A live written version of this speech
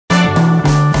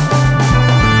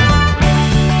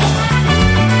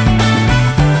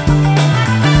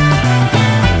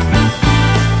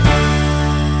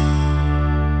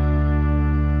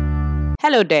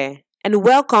Hello there, and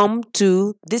welcome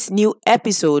to this new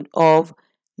episode of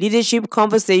Leadership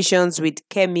Conversations with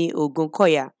Kemi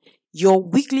Ogunkoya, your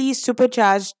weekly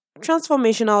supercharged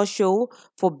transformational show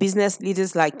for business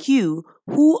leaders like you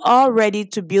who are ready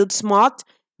to build smart,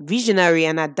 visionary,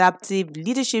 and adaptive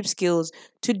leadership skills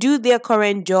to do their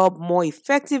current job more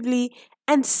effectively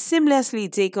and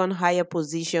seamlessly take on higher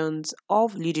positions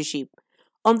of leadership.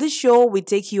 On this show, we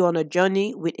take you on a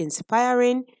journey with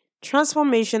inspiring,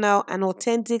 transformational, and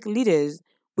authentic leaders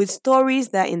with stories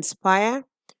that inspire,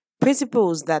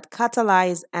 principles that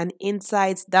catalyze, and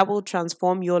insights that will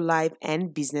transform your life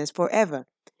and business forever.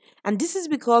 And this is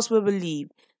because we believe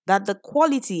that the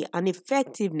quality and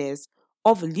effectiveness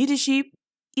of leadership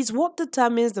is what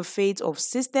determines the fate of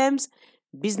systems,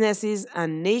 businesses,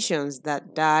 and nations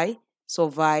that die,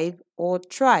 survive, or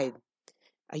thrive.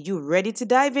 Are you ready to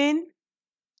dive in?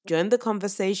 Join the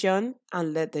conversation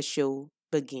and let the show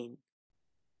begin.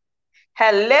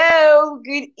 Hello,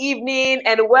 good evening,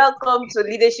 and welcome to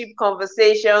Leadership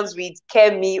Conversations with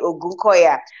Kemi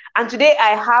Ogunkoya. And today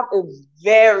I have a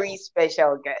very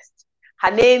special guest.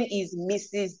 Her name is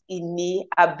Mrs. Ini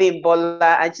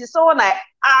Abimbola, and she's someone I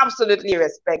absolutely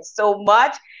respect so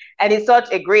much. And it's such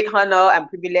a great honor and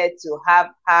privilege to have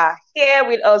her here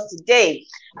with us today.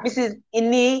 Mrs.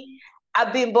 Ini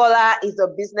Abimbola is a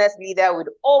business leader with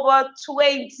over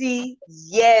 20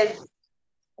 years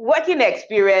working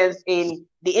experience in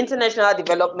the international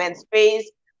development space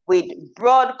with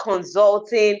broad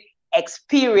consulting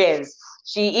experience.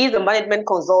 She is a management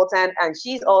consultant and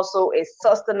she's also a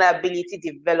sustainability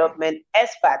development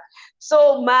expert.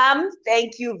 So, ma'am,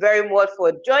 thank you very much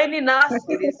for joining us.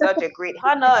 It is such a great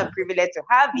honor and privilege to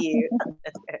have you.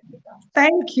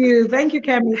 Thank you. Thank you,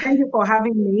 Kemi. Thank you for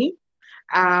having me.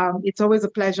 It's always a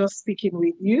pleasure speaking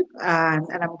with you, and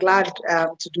I'm glad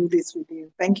to do this with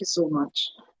you. Thank you so much.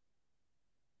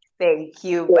 Thank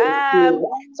you, ma'am.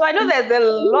 So I know there's a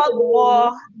lot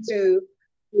more to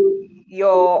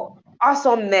your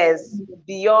awesomeness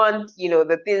beyond,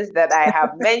 the things that I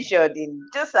have mentioned in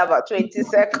just about 20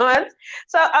 seconds.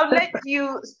 So I'll let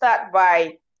you start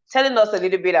by telling us a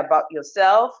little bit about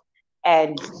yourself,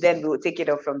 and then we'll take it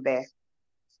up from there.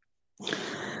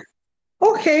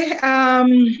 Okay.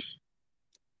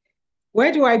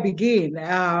 Where do I begin?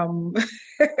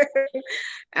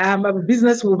 I'm a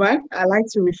businesswoman. I like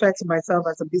to refer to myself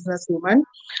as a businesswoman.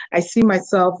 I see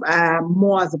myself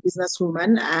more as a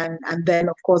businesswoman and then,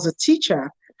 of course, a teacher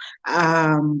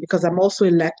because I'm also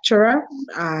a lecturer.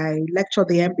 I lecture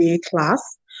the MBA class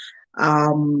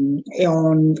on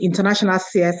international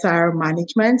CSR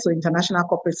management, so international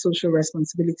corporate social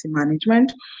responsibility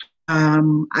management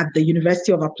at the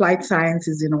University of Applied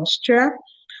Sciences in Austria.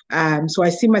 So I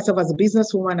see myself as a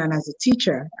businesswoman and as a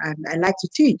teacher, and I like to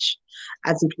teach,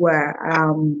 as it were.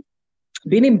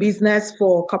 Been in business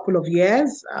for a couple of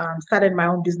years, started my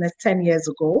own business 10 years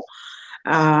ago,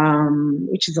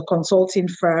 which is a consulting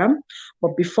firm.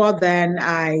 But before then,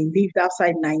 I lived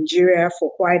outside Nigeria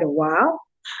for quite a while.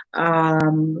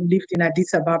 Lived in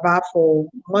Addis Ababa for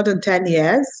more than 10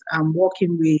 years,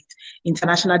 working with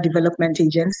international development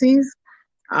agencies.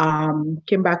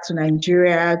 Came back to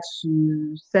Nigeria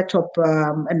to set up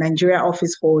a Nigeria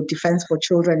office for Defense for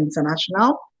Children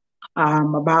International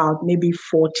about maybe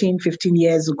 14, 15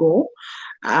 years ago.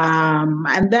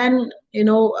 And then,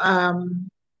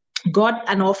 got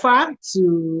an offer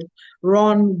to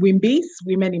run WIMBIS,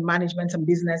 Women in Management and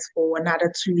Business, for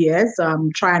another 2 years,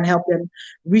 try and help them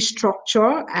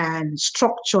restructure and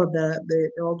structure the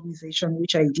organization,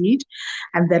 which I did.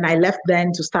 And then I left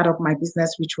then to start up my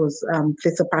business, which was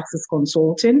Theta Praxis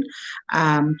Consulting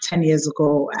 10 years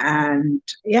ago. And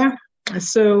yeah,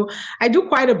 so I do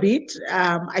quite a bit.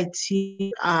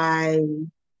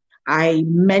 I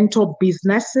mentor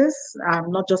businesses,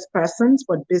 not just persons,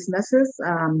 but businesses,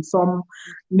 some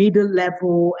middle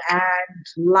level and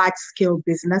large scale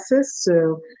businesses.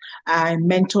 So I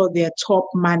mentor their top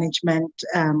management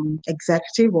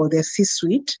executive or their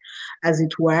C-suite, as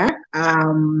it were.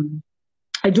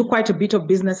 I do quite a bit of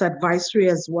business advisory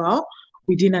as well,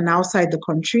 within and outside the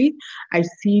country. I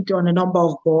sit on a number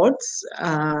of boards,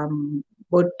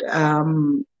 both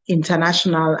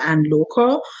international and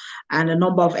local, and a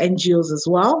number of NGOs as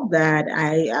well that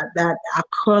that are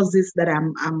causes that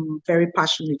I'm very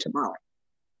passionate about.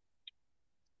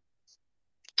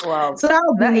 Wow, so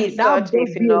that is such a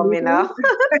phenomenal.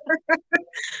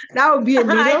 That would be a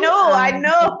little. I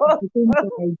know.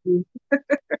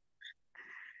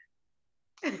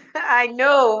 I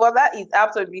know. Well, that is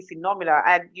absolutely phenomenal,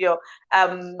 and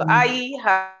I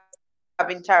have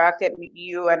I've interacted with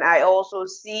you, and I also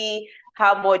see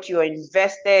how much you're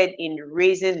invested in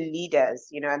raising leaders,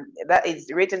 and that is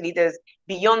raising leaders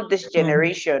beyond this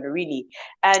generation, really.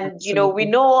 And we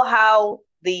know how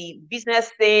the business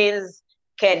things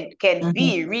can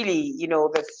be really,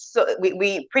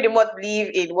 we pretty much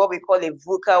live in what we call a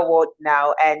VUCA world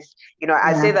now. And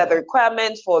I say that the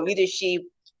requirements for leadership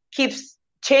keeps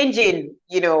changing,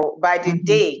 by the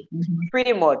day,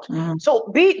 pretty much.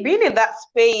 So being in that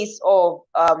space of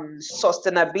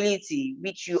sustainability,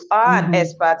 which you are an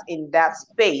expert in that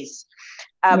space,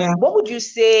 what would you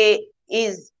say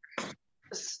is,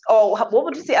 or what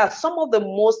would you say are some of the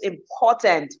most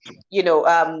important,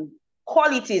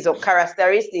 qualities or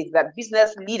characteristics that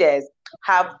business leaders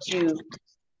have to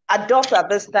adopt at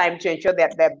this time to ensure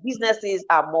that their businesses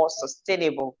are more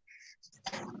sustainable?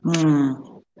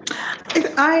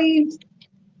 I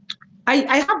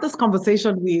have this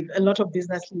conversation with a lot of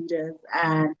business leaders,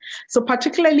 and so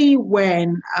particularly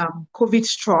when COVID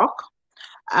struck,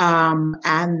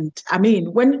 and I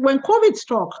mean, when COVID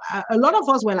struck, a lot of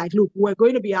us were like, look, we're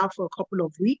going to be out for a couple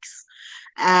of weeks.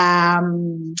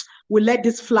 We let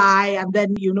this fly, and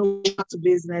then, back to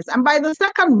business. And by the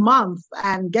second month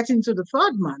and getting to the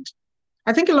third month,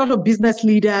 I think a lot of business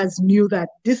leaders knew that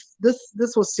this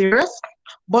was serious.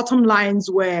 Bottom lines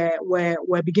were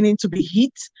beginning to be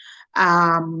hit.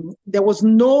 There was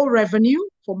no revenue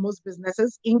for most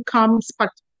businesses. Incomes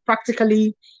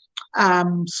practically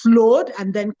slowed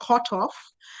and then cut off.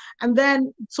 And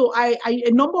then, so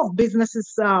a number of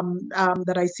businesses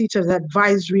that I sit as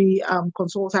advisory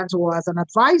consultant or as an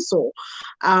advisor,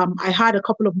 I had a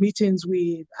couple of meetings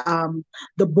with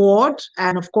the board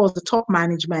and, of course, the top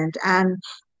management. And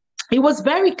it was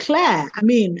very clear. I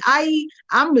mean,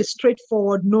 I'm a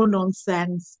straightforward, no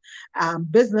nonsense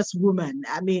businesswoman.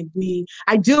 I mean,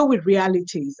 I deal with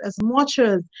realities as much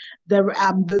as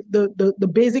the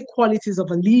basic qualities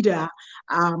of a leader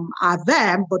are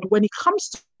there. But when it comes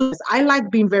to this, I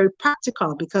like being very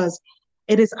practical, because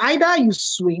it is either you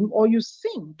swim or you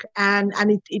sink, and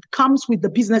it comes with the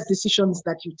business decisions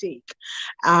that you take.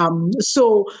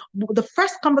 So the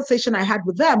first conversation I had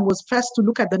with them was first to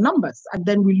look at the numbers, and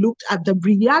then we looked at the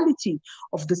reality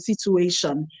of the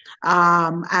situation.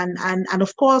 And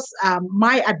of course,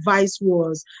 my advice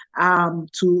was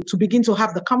to begin to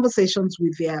have the conversations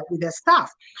with their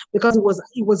staff, because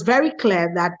it was very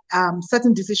clear that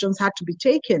certain decisions had to be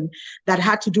taken that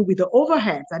had to do with the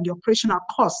overheads and the operational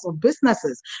costs of businesses.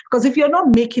 Because if you're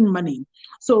not making money,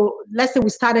 so let's say we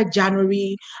started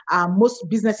January, most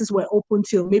businesses were open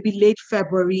till maybe late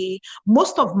February,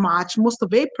 most of March, most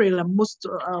of April, and most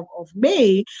of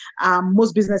May,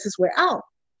 most businesses were out.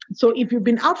 So if you've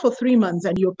been out for 3 months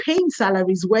and you're paying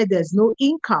salaries where there's no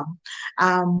income,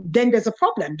 then there's a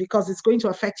problem, because it's going to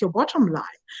affect your bottom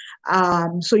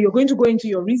line. So you're going to go into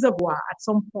your reservoir at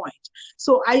some point.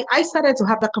 So I started to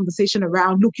have that conversation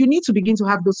around, look, you need to begin to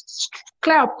have those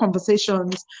clear up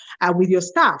conversations with your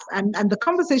staff. And the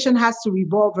conversation has to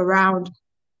revolve around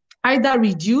either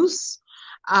reduce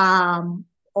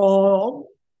or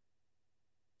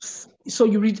so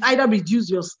you either reduce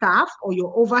your staff or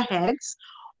your overheads,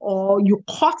 or you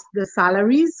cut the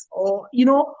salaries, or you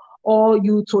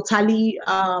totally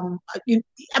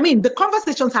the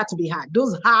conversations had to be had,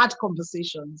 those hard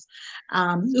conversations.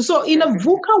 So in a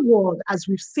VUCA world, as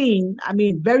we've seen,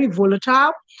 very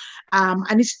volatile,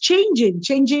 and it's changing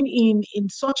in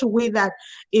such a way that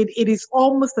it is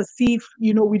almost as if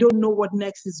we don't know what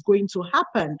next is going to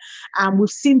happen. We've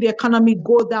seen the economy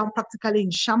go down practically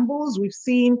in shambles. We've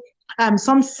seen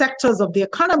some sectors of the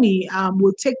economy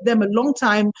will take them a long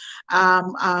time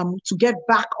to get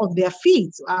back on their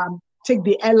feet. Take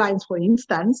the airlines, for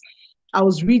instance. I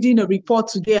was reading a report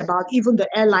today about even the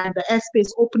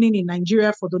airspace opening in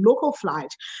Nigeria for the local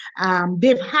flight.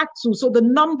 They've had to, so the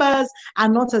numbers are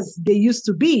not as they used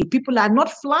to be. People are not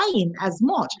flying as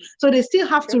much. So they still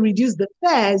have to reduce the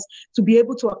fares to be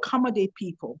able to accommodate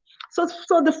people. So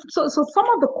some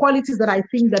of the qualities that I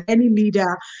think that any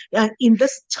leader in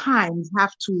this time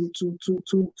have to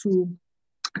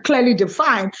clearly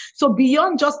defined. So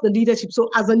beyond just the leadership, so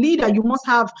as a leader, you must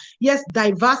have, yes,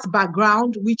 diverse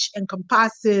background, which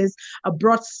encompasses a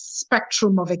broad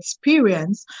spectrum of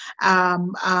experience.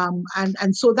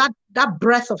 And so that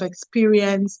breadth of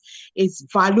experience is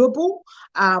valuable,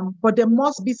 but there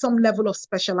must be some level of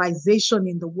specialization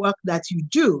in the work that you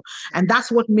do. And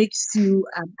that's what makes you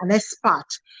an expert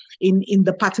in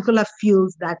the particular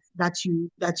fields that you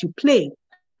play.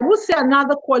 I would say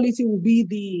another quality would be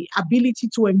the ability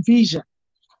to envision.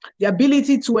 The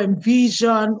ability to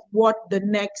envision what the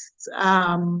next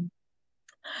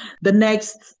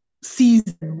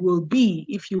season will be,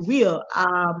 if you will.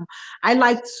 I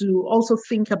like to also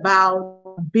think about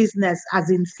business as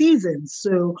in seasons.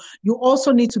 So you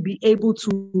also need to be able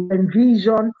to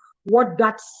envision what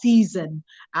that season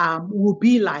will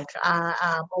be like,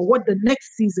 or what the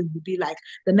next season will be like,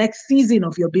 the next season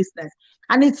of your business.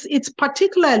 And it's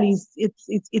particularly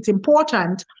it's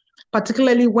important,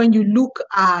 particularly when you look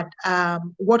at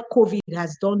what COVID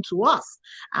has done to us.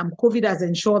 COVID has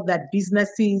ensured that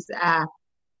businesses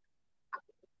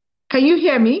can you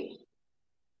hear me?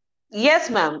 Yes,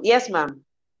 ma'am. Yes, ma'am.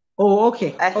 Oh,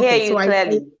 okay. I hear Okay. you So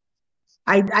clearly.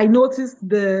 I noticed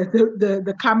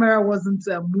the camera wasn't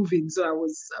moving, so I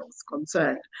was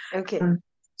concerned. Okay.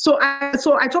 So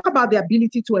I talk about the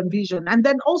ability to envision, and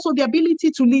then also the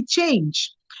ability to lead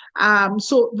change.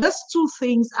 So those two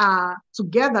things are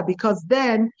together, because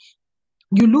then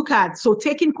you look at, so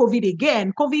taking COVID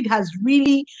again, COVID has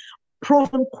really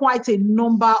proven quite a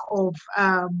number of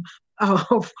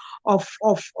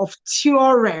of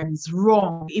theorems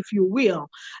wrong, if you will,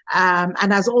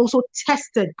 and has also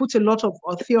put a lot of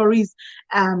theories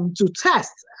to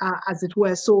test, as it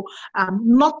were. So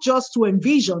not just to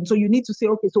envision. So you need to say,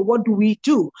 okay, so what do we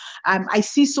do? I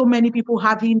see so many people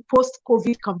having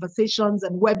post-COVID conversations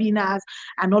and webinars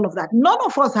and all of that. None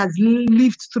of us has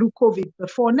lived through COVID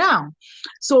before now.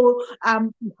 So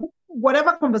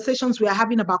whatever conversations we are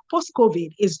having about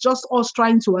post-COVID is just us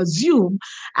trying to assume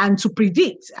and to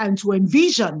predict and to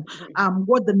envision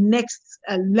what the next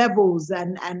levels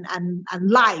and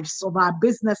lives of our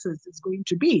businesses is going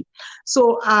to be.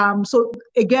 So so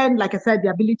again, like I said, the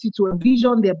ability to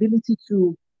envision, the ability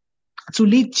to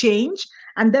lead change,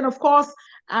 and then of course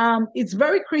it's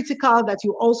very critical that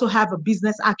you also have a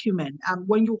business acumen.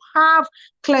 When you have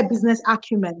clear business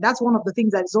acumen, that's one of the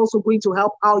things that is also going to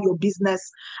help how your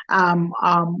business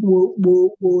will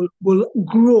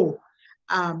grow,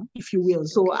 if you will.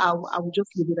 So I will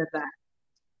just leave it at that.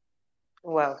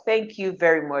 Well, thank you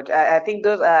very much. I think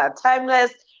those are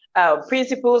timeless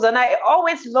principles, and I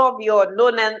always love your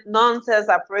no-nonsense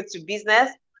approach to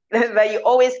business. That you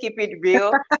always keep it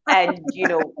real, and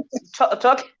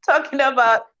talking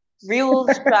about real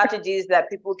strategies that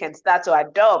people can start to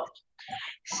adopt.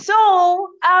 So,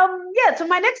 yeah, to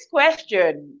my next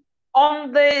question.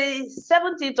 On the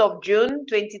 17th of June,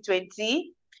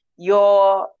 2020,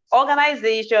 your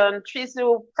organization,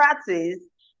 Tristle Practice,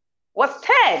 was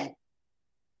 10.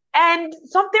 And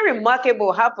something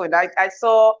remarkable happened. I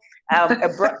saw a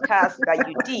broadcast that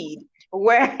you did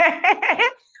where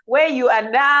where you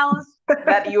announced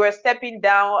that you were stepping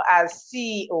down as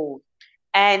CEO.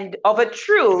 And of a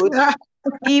truth,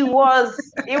 it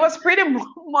was pretty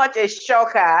much a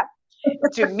shocker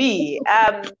to me.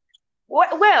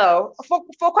 Well,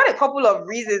 for quite a couple of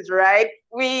reasons, right?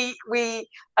 Yeah,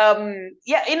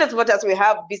 in as much as we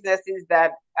have businesses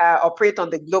that operate on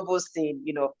the global scene,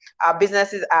 our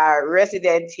businesses are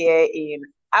resident here in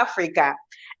Africa,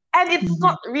 and it's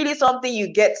not really something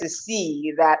you get to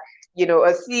see, that a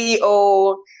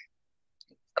CEO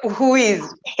who is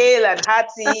hale and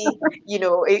hearty,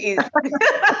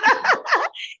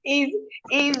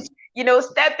 is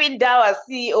stepping down as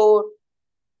CEO.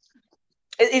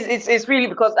 It's really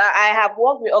because I have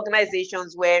worked with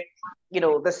organizations where the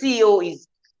CEO is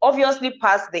obviously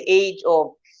past the age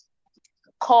of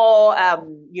core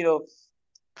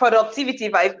productivity,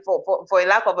 for a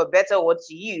lack of a better word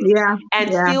to use, and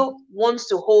still wants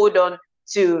to hold on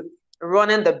to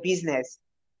running the business.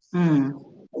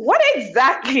 What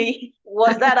exactly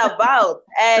was that about?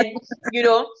 And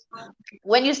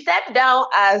when you step down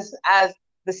as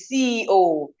the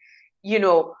CEO,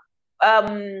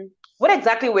 what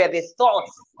exactly were the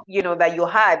thoughts that you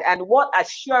had, and what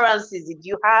assurances did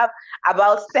you have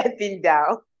about stepping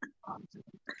down?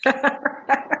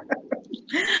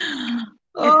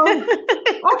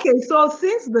 Okay, so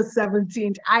since the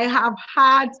 17th, I have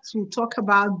had to talk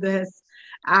about this,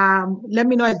 let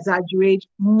me not exaggerate,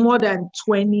 more than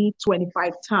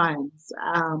 20-25 times.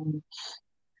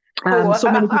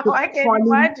 So many people I can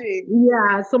imagine.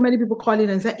 Yeah, so many people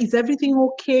calling and say, "Is everything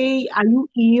okay? Are you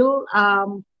ill?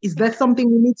 Is there something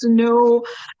we need to know?"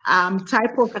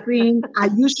 Type of thing. Are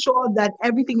you sure that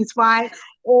everything is fine?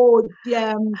 Or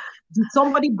did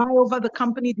somebody buy over the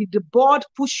company? Did the board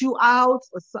push you out?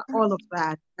 Or all of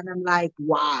that. And I'm like,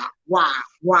 wow.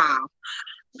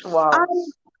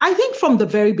 I think from the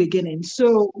very beginning.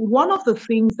 So one of the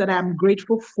things that I'm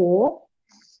grateful for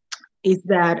is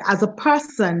that as a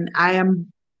person, I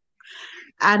am,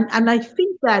 and I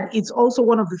think that it's also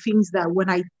one of the things that when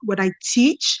I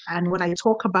teach and when I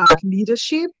talk about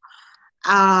leadership,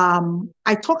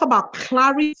 I talk about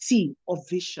clarity of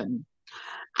vision.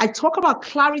 I talk about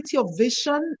clarity of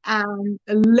vision and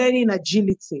learning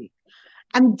agility.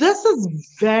 And this is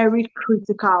very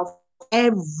critical for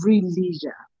every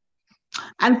leader,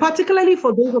 and particularly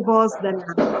for those of us that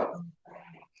are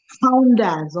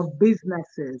founders of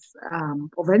businesses,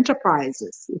 of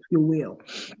enterprises, if you will.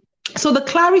 So the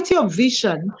clarity of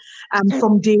vision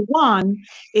from day one,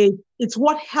 it's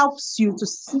what helps you to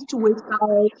situate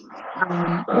how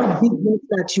that business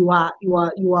that you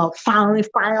are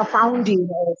founding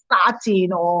or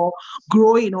starting or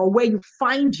growing, or where you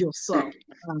find yourself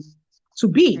to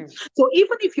be. So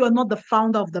even if you're not the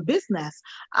founder of the business,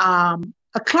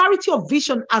 a clarity of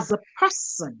vision as a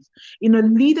person in a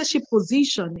leadership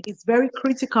position is very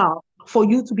critical for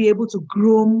you to be able to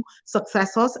groom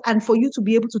successors and for you to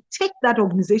be able to take that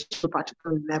organization to a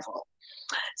particular level.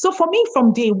 So for me,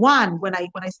 from day one, when I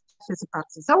started to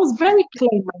practice, I was very clear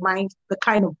in my mind the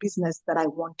kind of business that I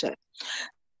wanted.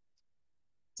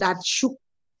 That shook,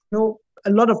 a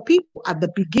lot of people at the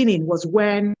beginning was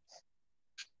when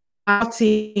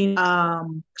in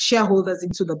shareholders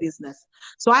into the business.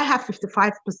 So I have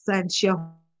 55%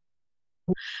 shareholders,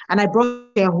 and I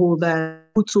brought shareholders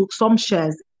who took some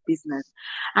shares in the business.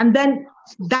 And then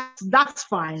that's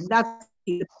fine. That's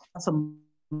some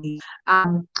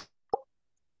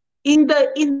in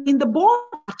the board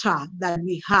charter that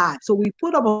we had. So we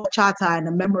put up a charter and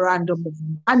a memorandum of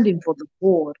understanding for the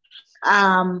board.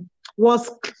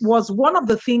 Was one of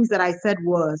the things that I said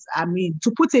was,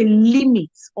 to put a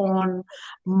limit on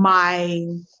my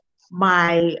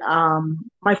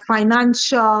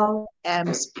financial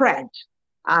spread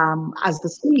as the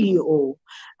CEO.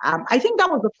 I think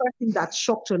that was the first thing that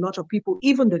shocked a lot of people,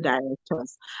 even the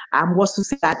directors, was to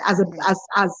say that as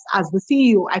the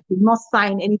CEO, I could not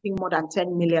sign anything more than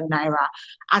 10 million naira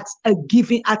at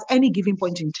any given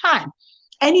point in time.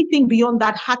 Anything beyond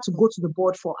that had to go to the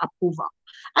board for approval.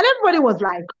 And everybody was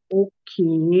like,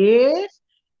 okay,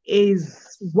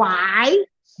 is why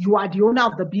you are the owner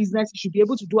of the business, you should be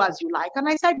able to do as you like. And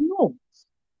I said, no,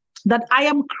 that I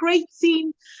am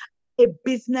creating a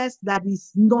business that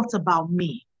is not about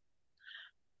me.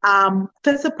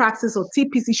 Tensor Praxis or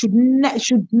TPC should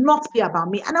not be about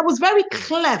me. And I was very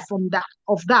clear from that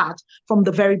from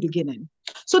the very beginning.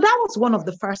 So that was one of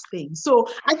the first things. So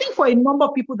I think for a number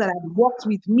of people that had worked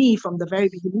with me from the very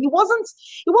beginning, it wasn't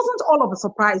all of a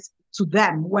surprise to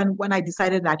them when I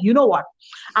decided that, you know what,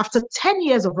 after 10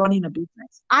 years of running a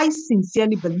business, I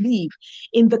sincerely believe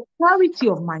in the clarity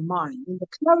of my mind, in the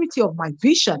clarity of my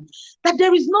vision, that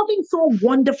there is nothing so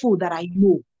wonderful that I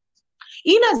know.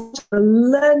 In as a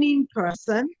learning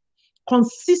person,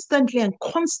 consistently and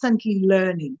constantly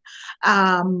learning,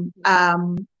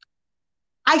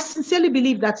 I sincerely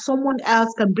believe that someone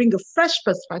else can bring a fresh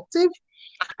perspective.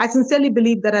 I sincerely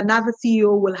believe that another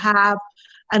CEO will have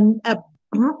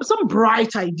some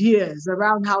bright ideas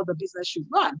around how the business should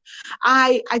run.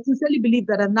 I sincerely believe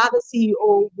that another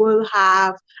CEO will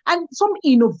have some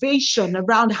innovation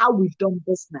around how we've done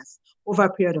business over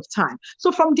a period of time.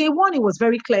 So from day one, it was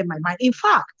very clear in my mind. In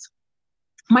fact,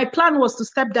 my plan was to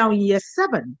step down in year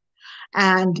 7.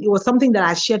 And it was something that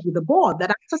I shared with the board, that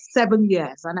after 7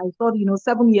 years, and I thought,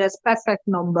 7 years, perfect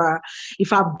number,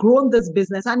 if I've grown this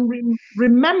business. And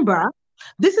remember,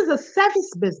 this is a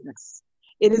service business.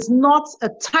 It is not a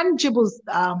tangible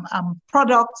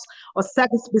product or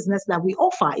service business that we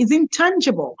offer. It's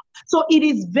intangible. So it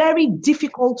is very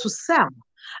difficult to sell.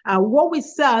 What we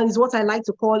sell is what I like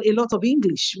to call a lot of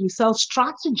English. We sell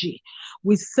strategy.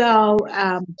 We sell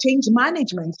change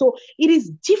management. So it is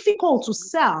difficult to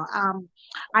sell.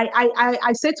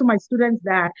 I say to my students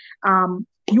that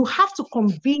you have to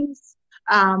convince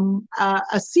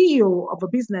a CEO of a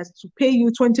business to pay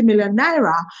you 20 million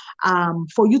naira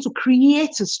for you to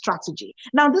create a strategy.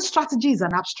 Now, this strategy is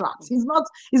an abstract.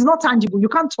 It's not tangible. You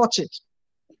can't touch it.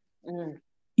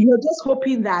 You're just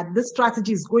hoping that this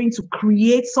strategy is going to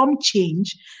create some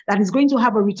change that is going to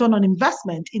have a return on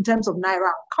investment in terms of naira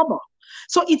and kobo.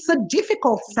 So it's a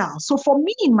difficult sell. So for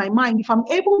me, in my mind, if I'm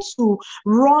able to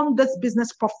run this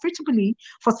business profitably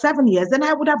for 7 years, then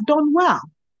I would have done well.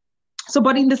 So,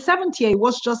 but in the 7th year, it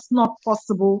was just not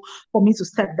possible for me to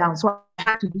step down. So I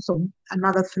had to do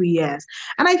another 3 years.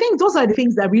 And I think those are the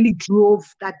things that really drove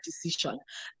that decision,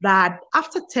 that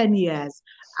after 10 years,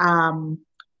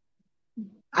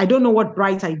 I don't know what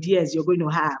bright ideas you're going to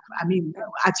have. I mean,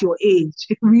 at your age,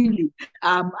 really,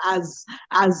 as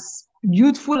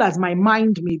youthful as my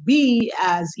mind may be,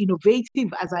 as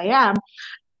innovative as I am,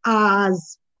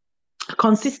 as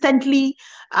consistently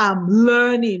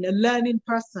learning, a learning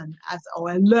person,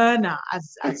 or a learner,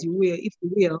 as you will, if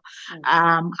you will.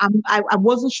 I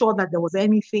wasn't sure that there was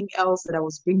anything else that I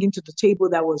was bringing to the table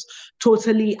that was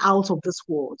totally out of this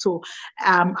world. So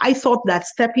I thought that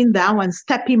stepping down and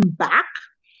stepping back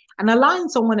and allowing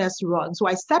someone else to run. So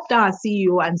I stepped down as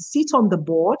CEO and sit on the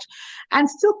board and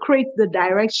still create the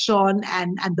direction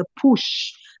and the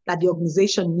push that the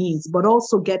organization needs, but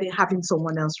also having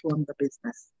someone else run the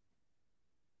business.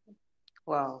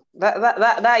 Wow,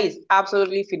 that is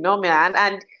absolutely phenomenal,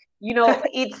 and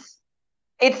it's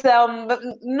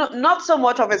not so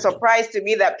much of a surprise to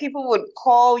me that people would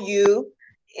call you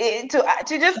to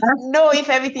just know if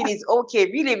everything is okay,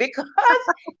 really, because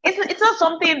it's not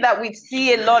something that we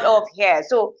see a lot of here.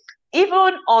 So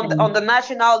even on the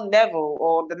national level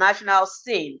or the national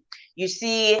scene, you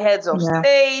see heads of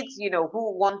states,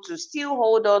 who want to still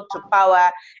hold on to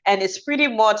power, and it's pretty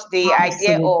much the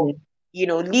idea of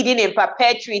leading in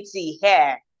perpetuity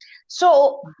here.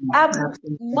 So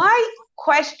my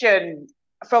question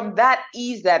from that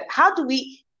is that how do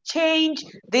we change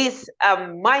this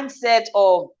mindset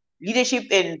of leadership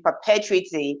in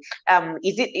perpetuity?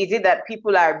 Is it that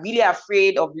people are really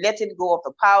afraid of letting go of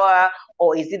the power,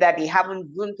 or is it that they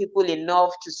haven't grown people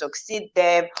enough to succeed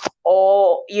them,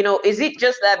 or is it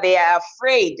just that they are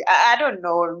afraid? I don't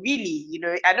know, really.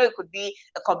 I know it could be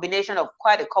a combination of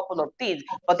quite a couple of things,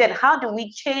 but then how do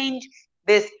we change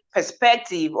this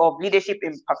perspective of leadership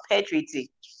in perpetuity?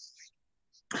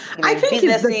 I think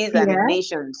businesses and in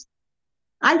nations.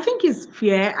 I think it's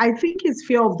fear. I think it's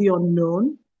fear of the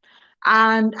unknown.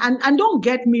 And don't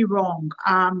get me wrong.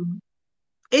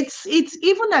 It's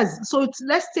even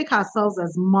let's take ourselves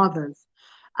as mothers.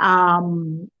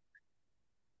 And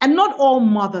not all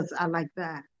mothers are like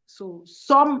that. So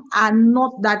some are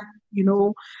not that,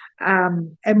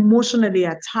 emotionally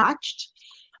attached.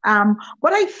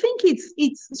 But I think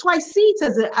it's so I see it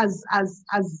as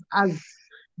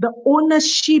the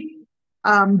ownership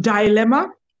dilemma.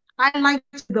 I like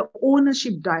the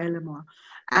ownership dilemma.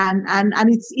 And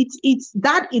it's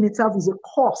that in itself is a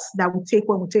course that we take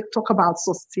when we talk about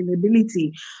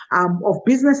sustainability of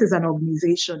businesses and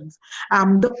organizations.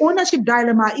 The ownership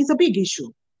dilemma is a big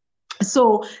issue.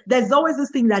 So there's always this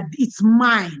thing that it's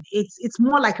mine. It's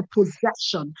more like a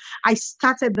possession. I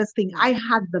started this thing. I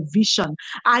had the vision.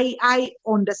 I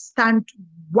understand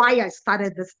why I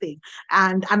started this thing.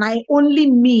 And I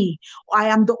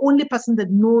am the only person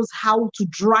that knows how to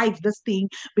drive this thing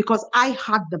because I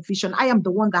had the vision. I am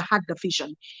the one that had the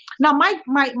vision. Now, my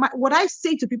what I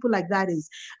say to people like that is,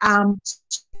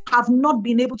 have not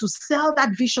been able to sell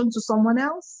that vision to someone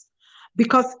else.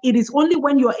 Because it is only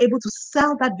when you're able to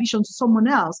sell that vision to someone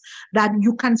else that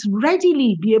you can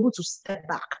readily be able to step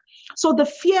back. So the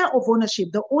fear of ownership,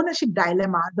 the ownership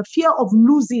dilemma, the fear of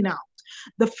losing out,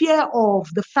 the fear of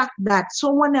the fact that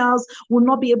someone else will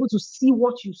not be able to see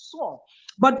what you saw.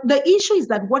 But the issue is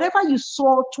that whatever you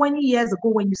saw 20 years ago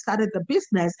when you started the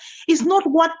business is not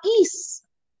what is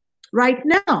right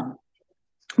now.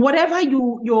 Whatever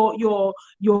your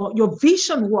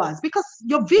vision was, because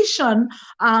your vision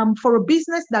for a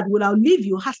business that will outlive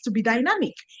you has to be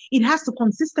dynamic. It has to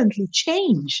consistently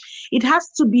change. It has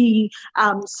to be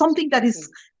something that is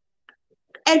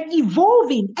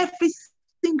evolving every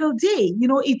single day.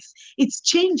 It's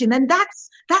changing, and that's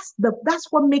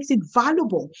what makes it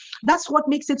valuable. That's what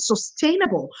makes it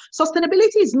sustainable.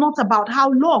 Sustainability is not about how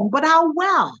long, but how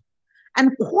well.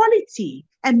 And quality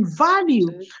and value,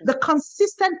 the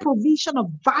consistent provision of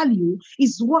value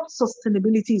is what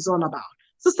sustainability is all about.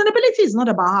 Sustainability is not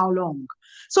about how long.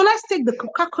 So let's take the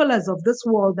Coca-Colas of this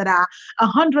world that are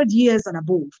 100 years and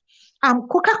above.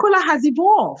 Coca-Cola has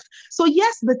evolved. So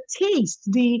yes, the taste,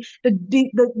 the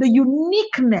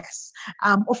uniqueness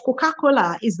of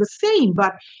Coca-Cola is the same,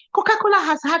 but Coca-Cola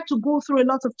has had to go through a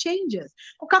lot of changes.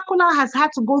 Coca-Cola has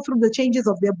had to go through the changes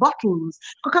of their bottles.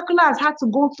 Coca-Cola has had to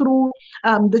go through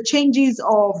the changes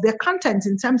of their content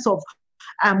in terms of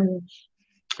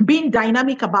being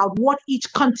dynamic about what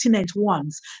each continent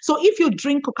wants. So if you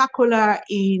drink Coca-Cola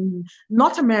in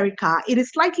North America, it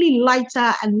is slightly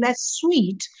lighter and less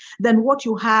sweet than what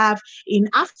you have in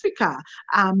Africa.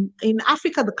 In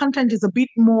Africa, the content is a bit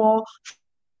more,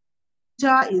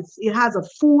 it has a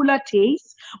fuller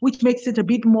taste, which makes it a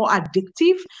bit more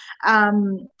addictive.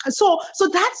 So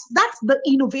that's the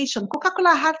innovation.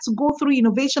 Coca-Cola had to go through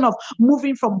innovation of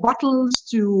moving from bottles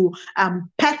to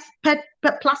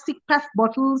plastic PET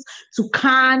bottles to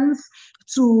cans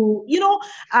to,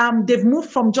 they've moved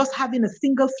from just having a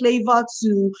single flavor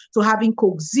to having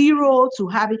Coke Zero to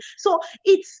having, so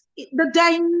the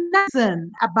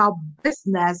dynamism about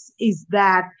business is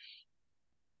that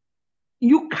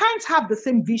you can't have the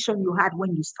same vision you had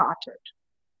when you started.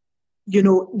 You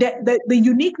know, the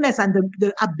uniqueness and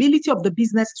the ability of the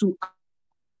business to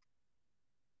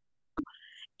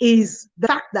is the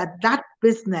fact that that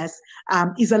business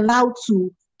is allowed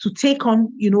to take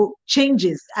on, you know,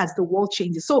 changes as the world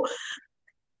changes. So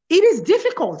it is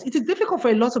difficult. It is difficult for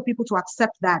a lot of people to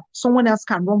accept that someone else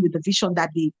can run with the vision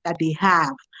that they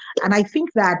have, and I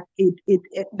think that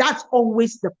that's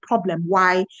always the problem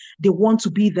why they want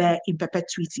to be there in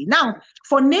perpetuity. Now,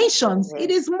 for nations,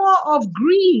 it is more of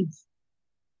greed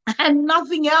and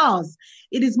nothing else.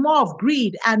 It is more of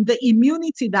greed and the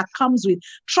immunity that comes with.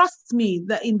 Trust me,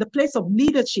 that in the place of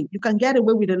leadership, you can get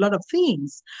away with a lot of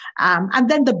things. And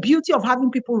then the beauty of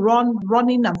having people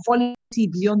running and falling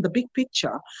beyond the big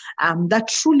picture, that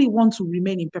truly want to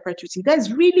remain in perpetuity.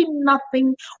 There's really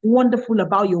nothing wonderful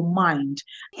about your mind.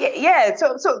 Yeah.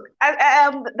 So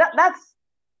that's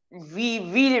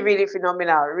really, really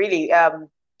phenomenal. Really,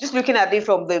 just looking at it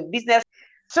from the business.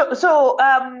 So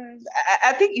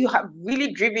I think you have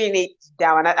really driven it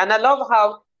down, and I love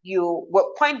how you were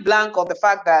point blank on the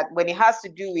fact that when it has to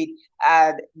do with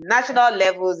national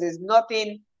levels, there's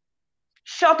nothing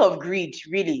short of greed,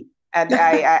 really. And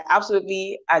I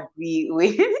absolutely agree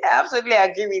with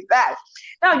that.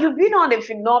 Now, you've been on a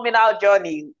phenomenal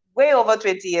journey, way over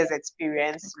 20 years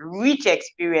experience, rich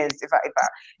experience, if I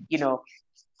you know,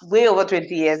 way over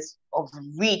 20 years of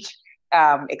rich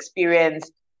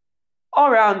experience all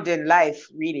around in life,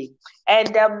 really.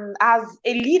 And as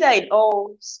a leader in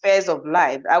all spheres of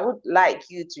life, I would like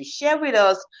you to share with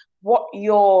us what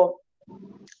your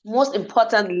most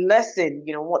important lesson,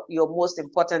 you know, what your most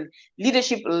important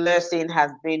leadership lesson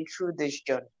has been through this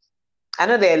journey. I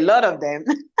know there are a lot of them,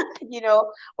 you know,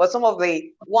 but some of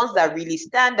the ones that really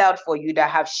stand out for you, that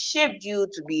have shaped you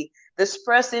to be this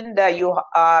person that you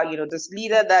are, you know, this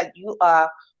leader that you are,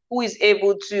 who is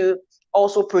able to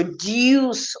also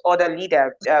produce other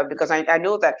leaders, because I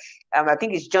know that I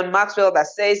think it's John Maxwell that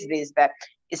says this, that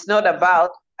it's not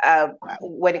about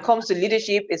when it comes to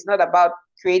leadership, it's not about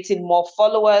creating more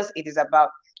followers, it is about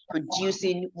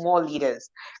producing more leaders,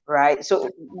 right? So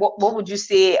what would you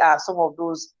say are some of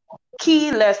those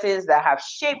key lessons that have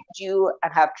shaped you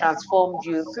and have transformed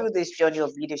you through this journey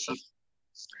of leadership?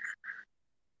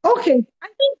 Okay, I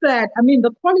think that, I mean, the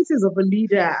qualities of a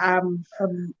leader,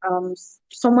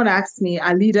 someone asked me,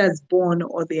 are leaders born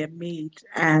or they're made?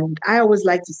 And I always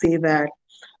like to say that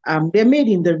they're made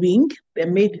in the ring,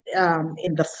 they're made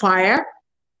in the fire.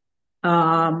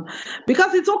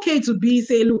 Because it's okay to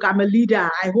say, look, I'm a leader,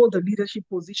 I hold a leadership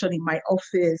position in my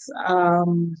office,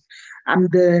 I'm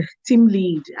the team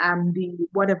lead, I'm the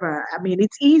whatever. I mean,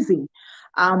 it's easy.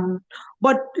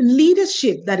 But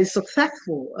leadership that is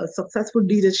successful, successful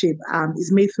leadership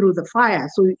is made through the fire.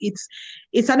 So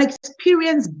it's an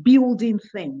experience building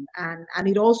thing, and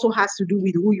it also has to do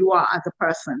with who you are as a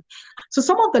person. So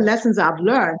some of the lessons I've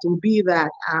learned will be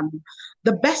that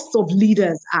the best of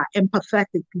leaders are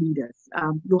empathetic leaders.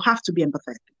 You have to be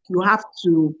empathetic. You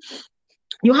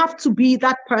have to be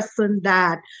that person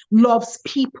that loves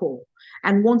people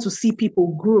and wants to see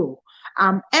people grow.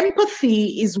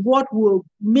 Empathy is what will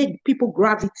make people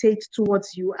gravitate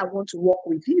towards you and want to work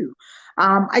with you.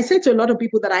 I say to a lot of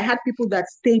people that I had people that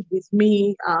stayed with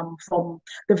me from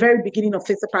the very beginning of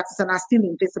Face-to Practice and are still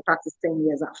in Face-to Practice 10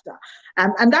 years after.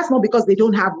 And that's not because they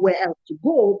don't have where else to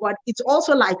go, but it's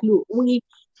also like, look,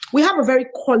 we have a very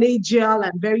collegial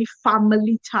and very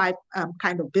family type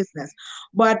kind of business.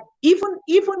 But even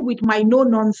with my no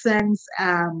nonsense,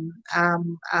 no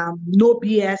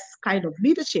BS kind of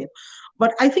leadership,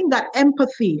 but I think that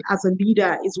empathy as a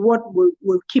leader is what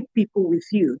will keep people with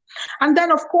you. And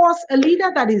then, of course, a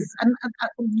leader that is,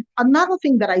 another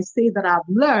thing that I say that I've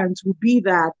learned would be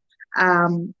that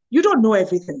you don't know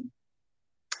everything.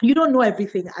 You don't know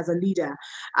everything as a leader.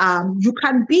 You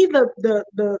can be the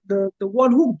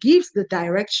one who gives the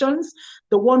directions,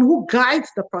 the one who guides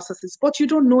the processes, but you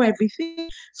don't know everything.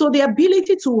 So the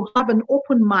ability to have an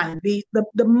open mind, the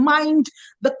mind,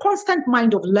 the constant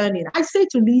mind of learning. I say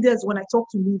to leaders, when I talk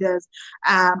to leaders,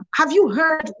 have you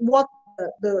heard what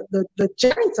the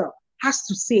janitor has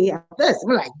to say at this?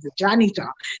 I'm like, the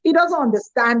janitor, he doesn't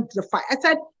understand the fight. I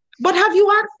said, but have you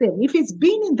asked him? If he's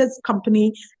been in this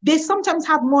company, they sometimes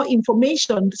have more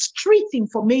information, street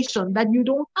information that you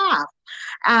don't have.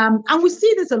 And we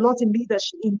see this a lot in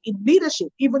leadership,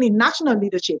 even in national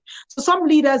leadership. So some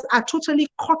leaders are totally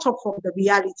cut off from the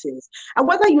realities. And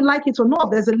whether you like it or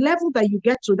not, there's a level that you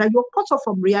get to that you're cut off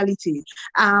from reality.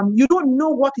 You don't know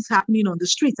what is happening on the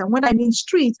streets. And when I mean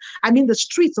streets, I mean the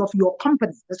streets of your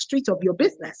company, the streets of your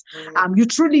business. You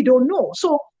truly don't know.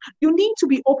 So you need to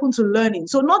be open to learning.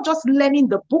 So not just learning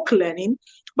the book learning,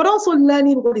 but also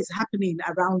learning what is happening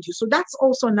around you. So that's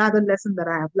also another lesson that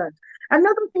I have learned.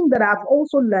 Another thing that I've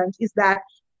also learned is that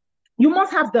you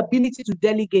must have the ability to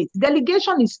delegate.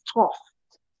 Delegation is tough.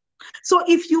 So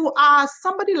if you are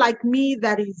somebody like me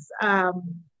that is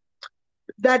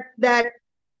that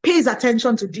pays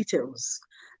attention to details,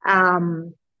 I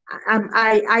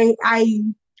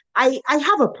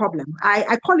have a problem.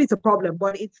 I call it a problem,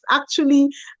 but it's actually,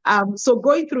 so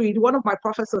going through it, one of my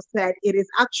professors said it is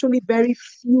actually very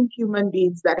few human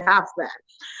beings that have that.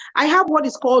 I have what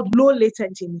is called low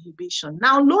latent inhibition.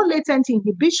 Now, low latent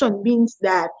inhibition means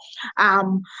that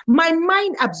my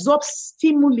mind absorbs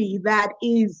stimuli that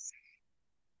it's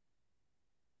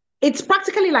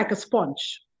practically like a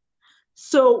sponge.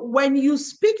 So when you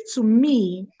speak to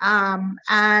me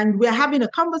and we're having a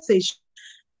conversation,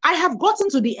 I have gotten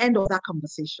to the end of that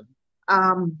conversation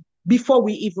before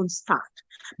we even start,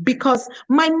 because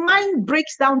my mind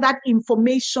breaks down that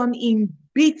information in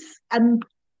bits and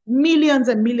millions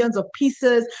of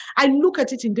pieces. I look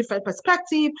at it in different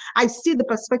perspectives. I see the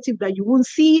perspective that you won't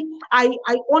see. I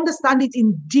understand it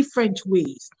in different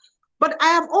ways. But I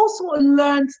have also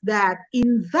learned that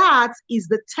in that is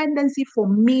the tendency for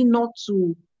me not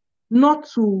to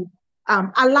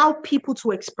allow people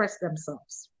to express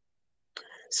themselves.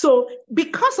 So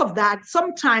because of that,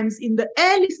 sometimes in the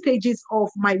early stages of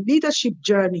my leadership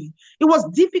journey, it was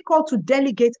difficult to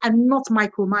delegate and not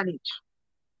micromanage.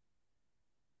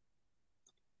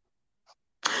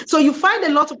 So you find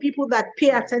a lot of people that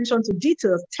pay attention to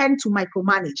details tend to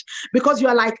micromanage, because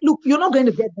you're like, look, you're not going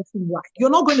to get the thing right. You're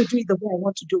not going to do it the way I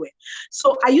want to do it.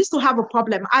 So I used to have a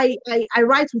problem. I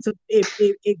write with a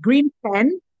green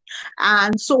pen.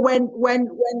 And so when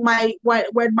my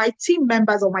team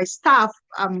members or my staff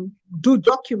do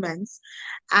documents,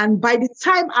 and by the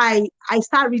time I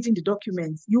start reading the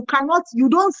documents, you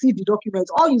don't see the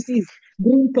documents. All you see is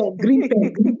green pen, green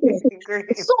pen, green pen.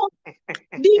 So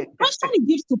the impression it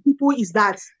gives to people is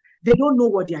that they don't know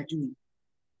what they are doing.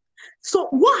 So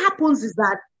what happens is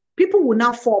that people will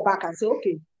now fall back and say,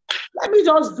 okay, let me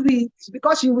just do it,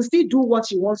 because she will still do what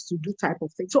she wants to do, type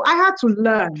of thing. So I had to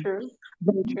learn. True.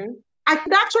 I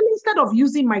could actually, instead of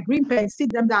using my green pen,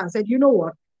 sit them down and said, you know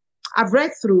what? I've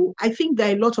read through. I think there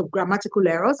are a lot of grammatical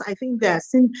errors. I think there are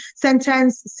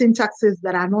sentence syntaxes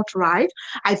that are not right.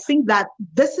 I think that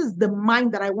this is the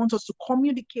mind that I want us to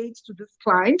communicate to this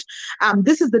client.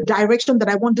 This is the direction that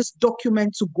I want this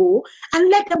document to go, and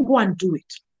let them go and do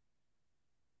it.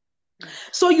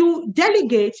 So you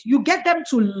delegate, you get them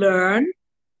to learn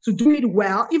to do it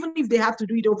well, even if they have to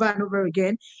do it over and over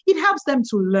again. It helps them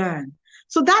to learn.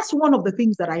 So that's one of the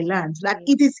things that I learned, that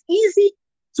it is easy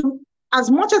to, as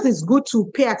much as it's good to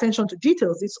pay attention to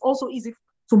details, it's also easy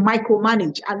to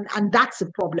micromanage, and that's the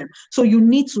problem. So you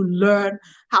need to learn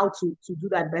how to do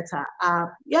that better.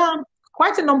 Yeah,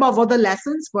 quite a number of other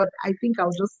lessons, but I think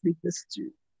I'll just leave this to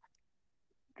you.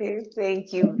 Okay,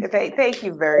 thank you. Thank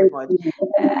you very much.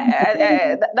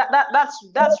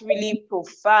 That's really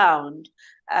profound,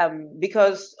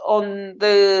 because on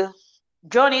the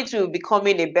journey to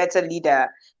becoming a better leader,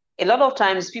 a lot of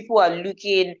times people are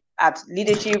looking at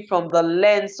leadership from the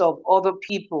lens of other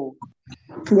people,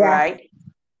 right?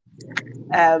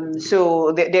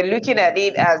 So they're looking at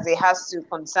it as it has to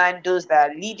concern those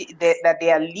that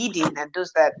they are leading, and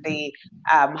those that they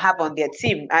have on their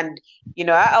team. And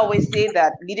I always say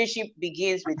that leadership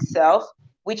begins with self,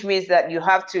 which means that you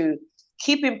have to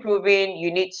keep improving.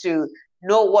 You need to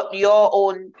know what your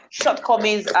own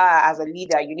shortcomings are as a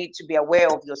leader. You need to be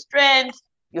aware of your strengths.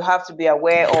 You have to be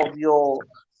aware of your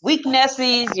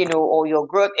weaknesses, or your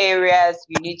growth areas.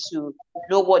 You need to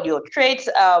know what your traits,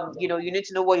 you need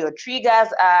to know what your triggers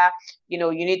are.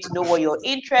 You need to know what your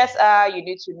interests are. You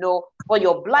need to know what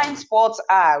your blind spots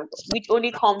are, which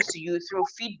only comes to you through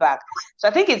feedback. So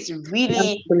I think it's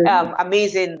really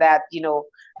amazing that,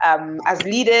 as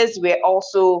leaders, we're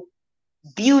also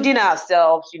building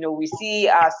ourselves. We see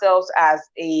ourselves as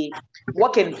a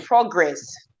work in progress,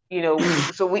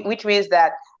 so which means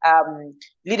that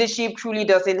leadership truly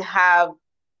doesn't have,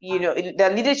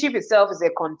 the leadership itself is a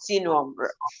continuum.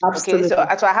 Okay, so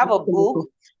I have a book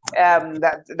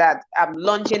that I'm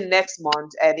launching next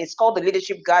month, and it's called The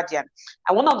Leadership Guardian.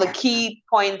 And one of the key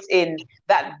points in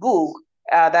that book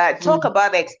that I talk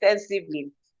about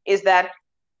extensively is that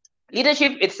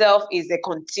leadership itself is a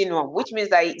continuum, which means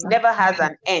that it never has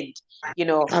an end.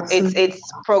 Absolutely.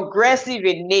 It's progressive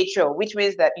in nature, which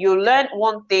means that you learn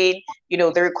one thing,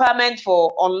 the requirement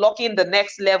for unlocking the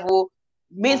next level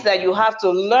means that you have to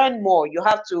learn more. You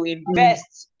have to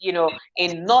invest,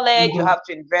 in knowledge. You have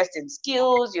to invest in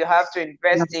skills. You have to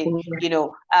invest in, Absolutely.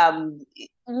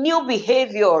 new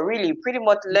behavior, really, pretty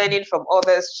much learning from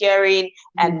others, sharing,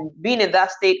 and being in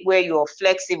that state where you're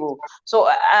flexible. So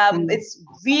it's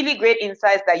really great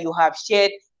insights that you have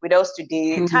shared with us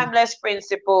today, timeless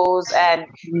principles, and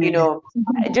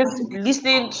just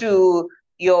listening to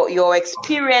your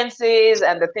experiences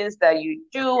and the things that you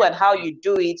do and how you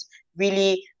do it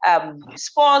really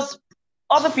spurs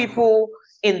other people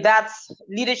in that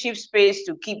leadership space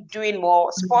to keep doing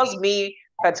more, spurs me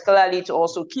particularly to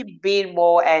also keep being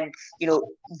more, and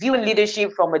viewing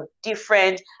leadership from a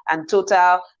different and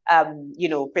total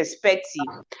perspective.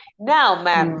 Now,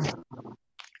 ma'am,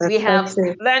 we have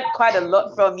learned quite a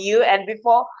lot from you, and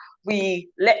before we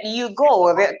let you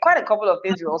go, there are quite a couple of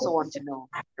things we also want to know,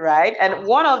 right? And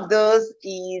one of those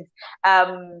is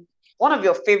one of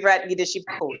your favorite leadership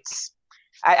quotes.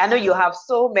 I know you have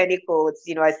so many quotes.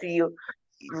 I see you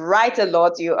write a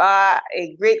lot. You are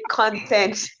a great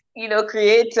content,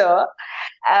 creator.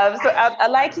 So I'd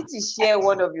like you to share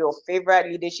one of your favorite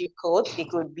leadership quotes. It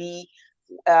could be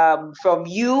from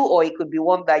you, or it could be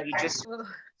one that you just.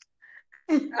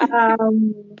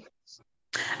 Um,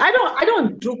 I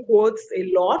don't do quotes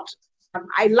a lot.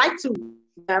 I like to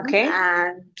read them Okay.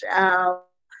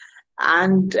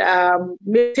 and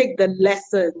maybe take the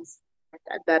lessons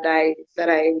that I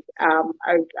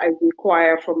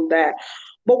require from there.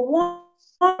 But one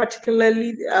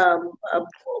particularly,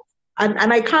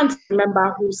 and I can't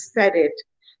remember who said it,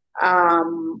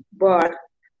 but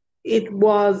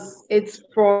it's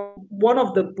from one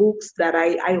of the books that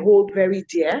I hold very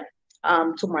dear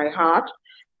to my heart,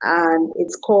 and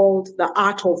it's called The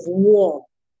Art of War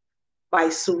by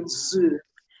Sun Tzu.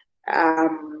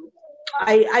 Um,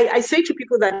 I say to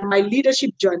people that my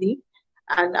leadership journey,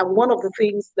 and one of the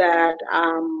things that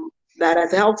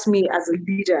has helped me as a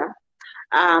leader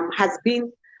has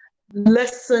been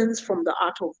lessons from the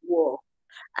art of war.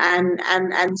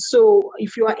 And so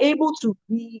if you are able to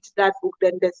read that book,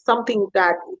 then there's something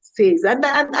that it says, and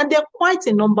there are quite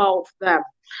a number of them.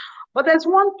 But there's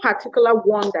one particular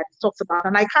one that it talks about,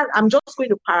 and I'm just going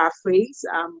to paraphrase.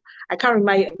 I can't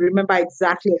remember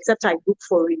exactly, except I look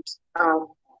for it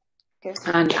Okay.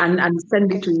 and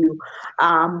send it to you.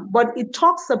 But it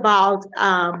talks about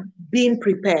being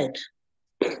prepared.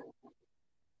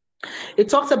 It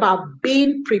talks about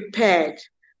being prepared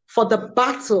for the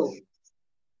battle.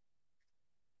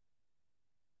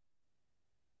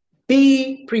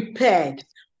 Be prepared,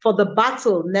 for the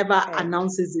battle never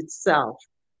announces itself.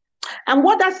 And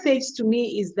what that says to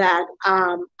me is that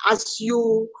as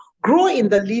you grow in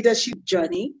the leadership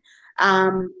journey,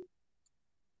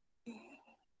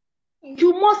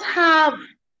 you must have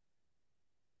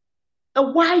a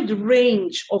wide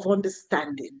range of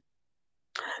understanding.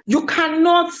 You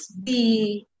cannot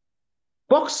be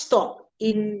boxed up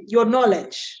in your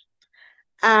knowledge.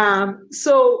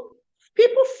 So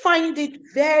people find it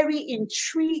very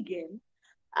intriguing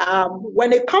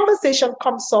when a conversation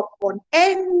comes up on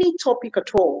any topic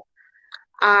at all.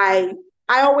 I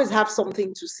always have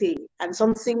something to say, and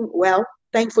something, well,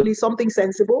 thankfully, something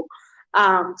sensible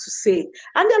to say.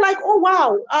 And they're like, "Oh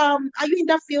wow, are you in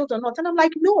that field or not?" And I'm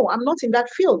like, "No, I'm not in that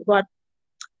field." But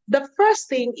the first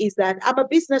thing is that I'm a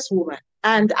businesswoman,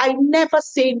 and I never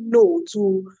say no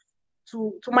to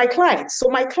my clients. So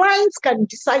my clients can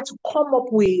decide to come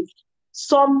up with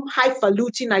some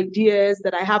highfalutin ideas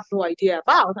that I have no idea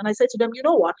about. And I say to them, you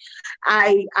know what?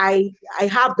 I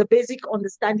have the basic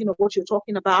understanding of what you're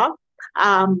talking about.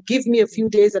 Give me a few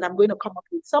days and I'm going to come up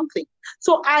with something.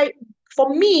 So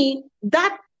for me,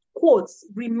 that quote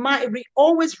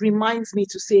always reminds me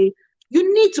to say,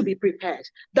 you need to be prepared.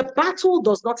 The battle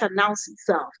does not announce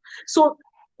itself. So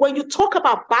when you talk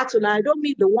about battle, I don't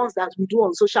mean the ones that we do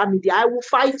on social media. I will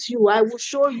fight you. I will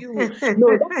show you.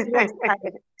 No, that's not what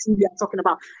we are talking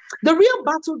about. The real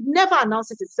battle never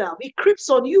announces itself. It creeps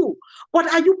on you.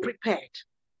 But are you prepared?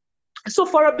 So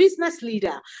for a business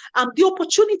leader, the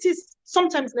opportunities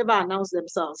sometimes never announce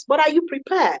themselves. But are you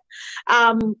prepared?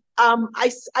 I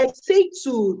say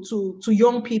to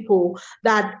young people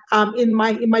that in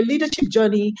my leadership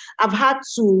journey, I've had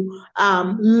to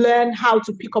learn how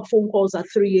to pick up phone calls at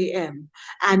 3 a.m.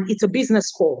 and it's a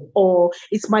business call, or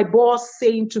it's my boss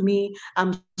saying to me,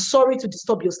 "I'm sorry to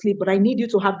disturb your sleep, but I need you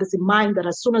to have this in mind that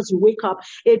as soon as you wake up,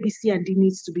 A, B, C, and D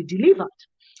needs to be delivered."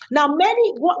 Now,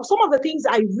 some of the things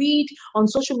I read on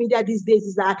social media these days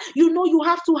is that, you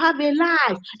have to have a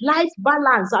life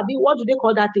balance. I mean, what do they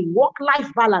call that thing?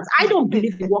 Work-life balance. I don't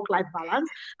believe in work-life balance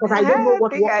because I don't know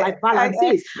what work-life balance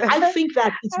is. I think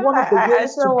that it's one of the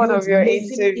ways to saw one build of your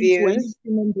laziness into a interviews.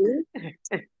 human being.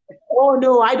 Oh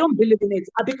no, I don't believe in it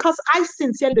because I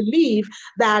sincerely believe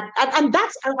that,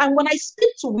 and when I speak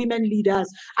to women leaders,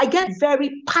 I get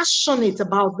very passionate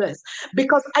about this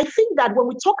because I think that when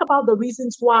we talk about the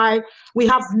reasons why we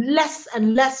have less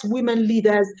and less women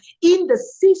leaders in the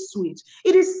C-suite,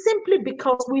 it is simply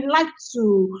because we like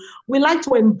to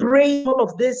embrace all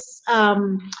of these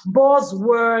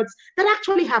buzzwords that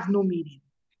actually have no meaning.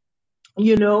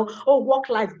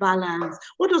 Work-life balance.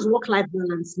 What does work-life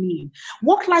balance mean?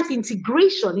 Work-life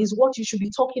integration is what you should be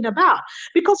talking about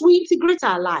because we integrate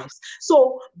our lives.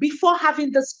 So before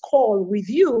having this call with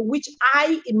you, which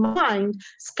I, in my mind,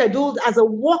 scheduled as a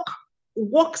work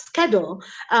schedule,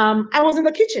 I was in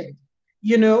the kitchen,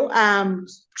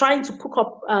 trying to cook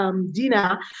up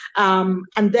dinner.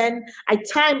 And then I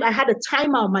had a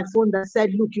timer on my phone that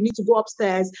said, look, you need to go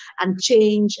upstairs and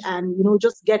change and,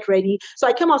 just get ready. So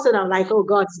I came outside and I'm like, oh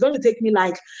God, it's going to take me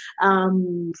like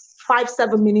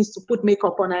 5-7 minutes to put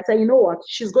makeup on. I said, you know what?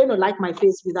 She's going to like my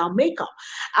face without makeup.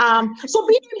 So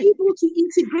being able to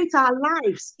integrate our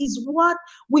lives is what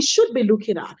we should be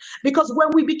looking at. Because when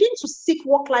we begin to seek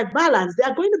work-life balance, there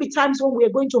are going to be times when we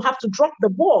are going to have to drop the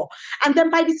ball. And then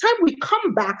by the time we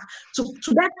come back to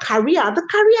that career, the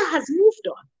career has moved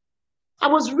on. I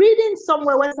was reading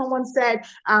somewhere where someone said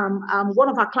one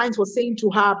of our clients was saying to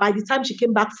her, by the time she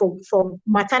came back from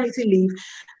maternity leave,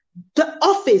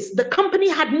 the company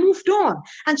had moved on.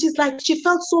 And she's like, she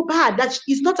felt so bad that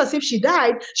it's not as if she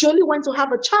died. She only went to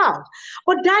have a child.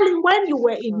 But darling, when you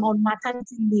were on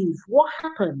maternity leave, what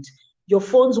happened? Your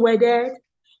phones were dead.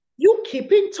 You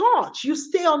keep in touch. You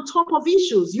stay on top of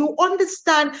issues. You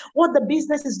understand what the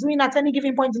business is doing at any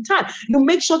given point in time. You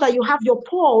make sure that you have your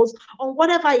pulse on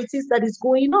whatever it is that is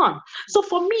going on. So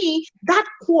for me, that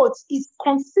quote is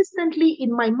consistently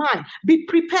in my mind. Be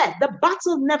prepared. The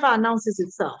battle never announces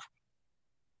itself.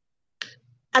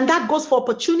 And that goes for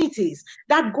opportunities.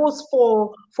 That goes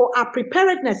for our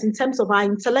preparedness in terms of our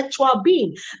intellectual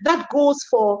being. That goes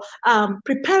for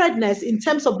preparedness in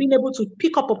terms of being able to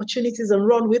pick up opportunities and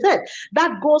run with it.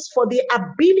 That goes for the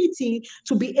ability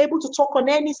to be able to talk on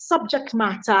any subject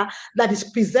matter that is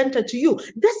presented to you.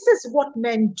 This is what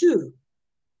men do.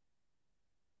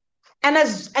 And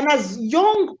as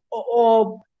young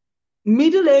or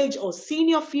middle-aged or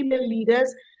senior female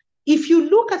leaders, if you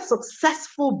look at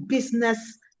successful business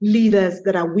leaders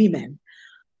that are women,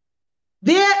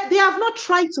 they have not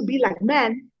tried to be like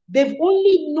men. They've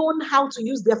only known how to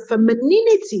use their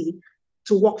femininity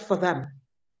to work for them.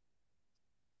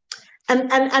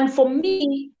 And for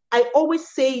me, I always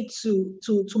say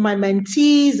to my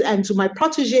mentees and to my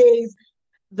proteges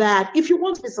that if you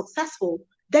want to be successful,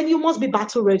 then you must be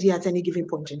battle ready at any given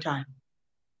point in time.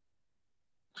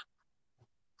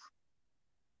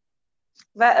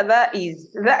 That is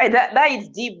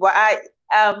deep. But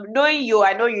knowing you,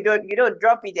 I know you don't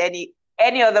drop it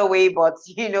any other way, but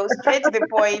straight to the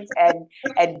point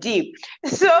and deep.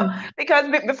 So because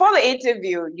before the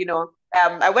interview,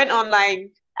 I went online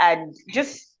and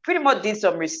just pretty much did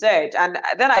some research, and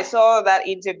then I saw that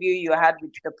interview you had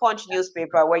with the Punch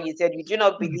newspaper where you said you do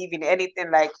not believe in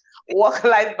anything like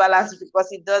work-life balance because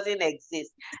it doesn't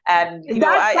exist. And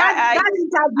that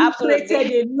interview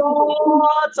created a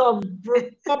lot of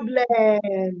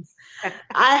problems.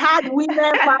 I had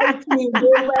women fighting.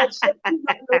 They were shaking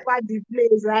all over the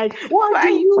place. Like, what do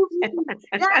you mean?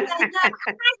 Yeah. I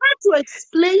had to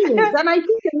explain it. And I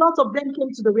think a lot of them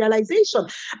came to the realization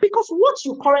because what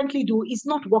you currently do is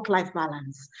not work-life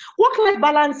balance. Work-life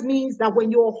balance means that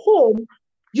when you're home,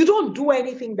 you don't do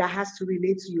anything that has to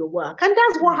relate to your work. And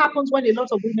that's what happens when a lot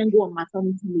of women go on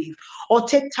maternity leave or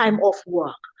take time off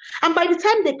work. And by the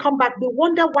time they come back, they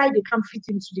wonder why they can't fit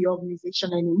into the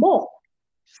organization anymore.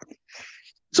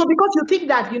 So because you think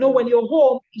that, when you're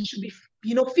home, it should be,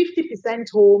 50%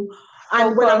 home.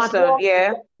 And when I'm at work,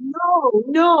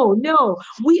 no.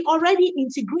 We already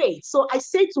integrate. So I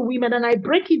say to women, and I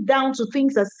break it down to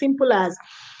things as simple as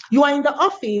you are in the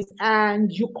office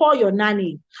and you call your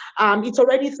nanny. It's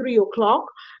already 3 o'clock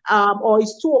or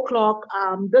it's 2 o'clock.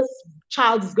 This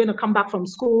child is going to come back from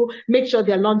school. Make sure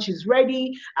their lunch is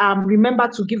ready. Remember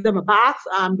to give them a bath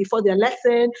before their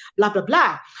lesson, blah, blah,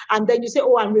 blah. And then you say,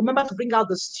 oh, and remember to bring out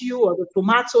the stew or the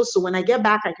tomatoes so when I get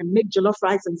back, I can make jollof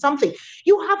rice and something.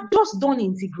 You have just done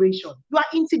integration. You are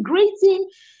integrating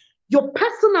your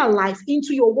personal life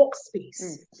into your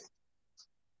workspace.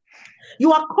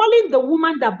 You are calling the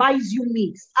woman that buys you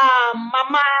meat.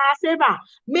 Mama Sarah,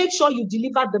 make sure you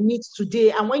deliver the meat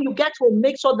today. And when you get home,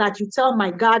 make sure that you tell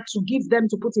my God to give them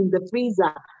to put in the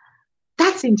freezer.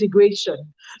 That's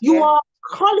integration. You are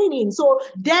calling in. So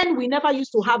then we never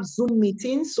used to have Zoom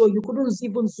meetings, so you couldn't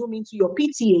even Zoom into your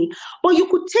PTA, but you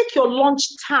could take your lunch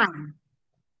time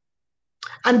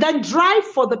and then drive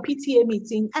for the PTA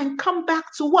meeting and come back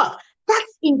to work.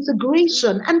 That's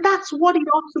integration, and that's what it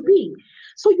ought to be.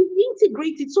 So you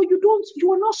integrate it, so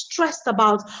you are not stressed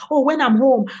about, oh, when I'm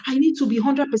home, I need to be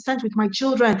 100% with my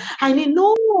children.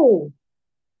 No.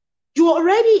 You're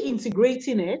already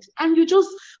integrating it, and you just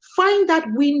find that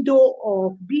window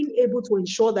of being able to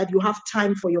ensure that you have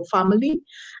time for your family,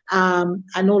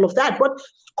 and all of that. But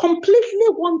completely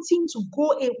wanting to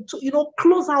go to,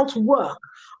 close out work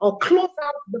or close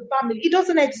out the family, it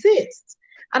doesn't exist.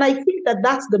 And I think that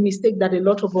that's the mistake that a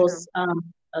lot of us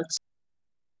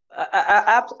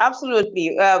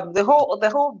Absolutely. The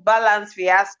whole balance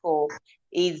fiasco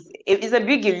is a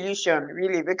big illusion,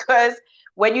 really, because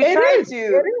when you try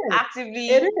to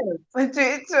actively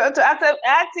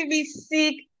actively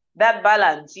seek that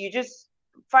balance, you just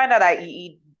find out that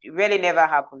it really never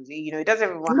happens. It doesn't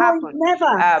even happen.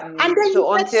 Never. And then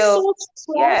so until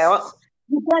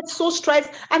you get so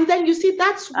stressed, and then you see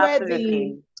that's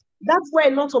where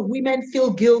a lot of women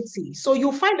feel guilty. So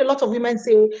you find a lot of women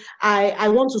say, I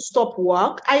want to stop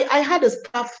work. I had a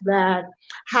staff that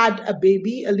had a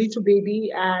baby, a little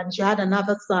baby, and she had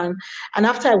another son. And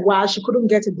after a while, she couldn't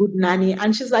get a good nanny.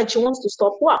 And she's like, she wants to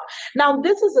stop work. Now,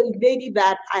 this is a lady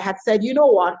that I had said, you know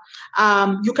what?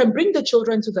 You can bring the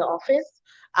children to the office.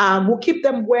 We'll keep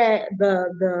them where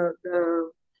the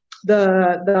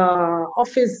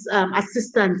office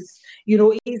assistants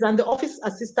is, and the office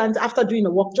assistant, after doing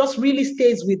the work, just really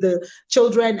stays with the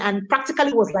children and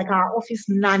practically was like our office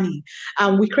nanny.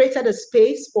 We created a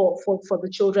space for the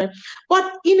children,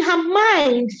 but in her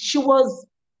mind, she was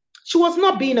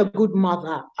not being a good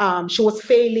mother. She was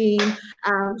failing.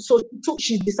 So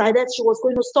she decided she was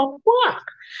going to stop work.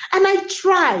 And I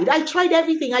tried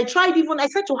everything. I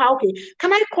said to her, okay,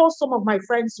 can I call some of my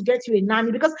friends to get you a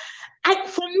nanny? Because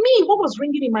for me, what was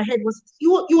ringing in my head was,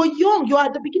 you are young, you are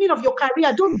at the beginning of your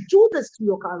career. Don't do this to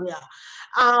your career.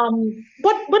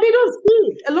 But they don't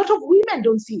see it. A lot of women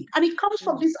don't see it, and it comes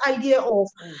from this idea of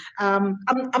I'm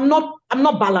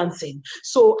not balancing,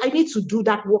 so I need to do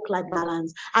that work-life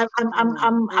balance. I'm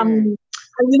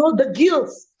the guilt.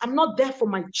 I'm not there for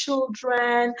my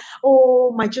children.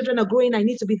 Oh, my children are growing. I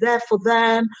need to be there for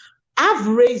them. I've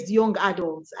raised young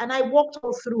adults, and I walked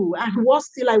all through, and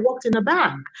I worked in a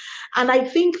bank. And I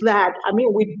think that,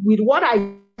 with what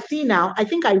I see now, I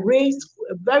think I raised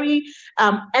very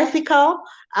ethical,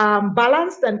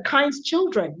 balanced, and kind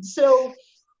children. So,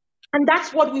 and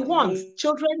that's what we want: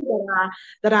 children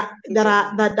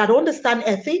that understand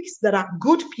ethics, that are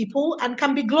good people, and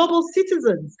can be global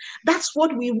citizens. That's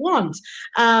what we want.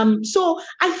 So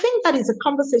I think that is a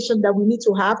conversation that we need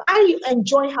to have. I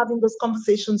enjoy having those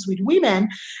conversations with women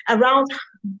around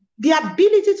the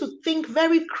ability to think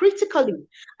very critically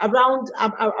around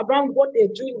what they're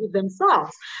doing with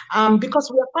themselves, because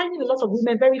we are finding a lot of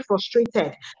women very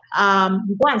frustrated.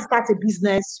 You go and start a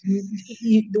business,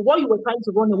 what you were trying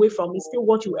to run away from is still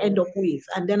what you end up with,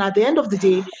 and then at the end of the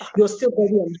day, you're still very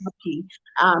unhappy.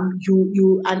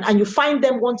 You find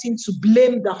them wanting to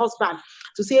blame the husband,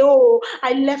 to say, oh,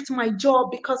 I left my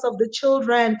job because of the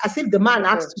children, as if the man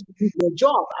asked you to leave your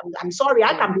job. I'm sorry,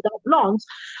 I can be that blunt.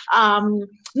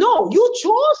 No, you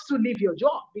chose to leave your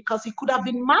job because it could have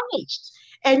been managed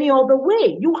any other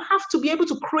way. You have to be able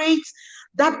to create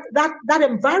that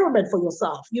environment for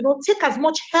yourself. Take as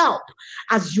much help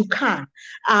as you can,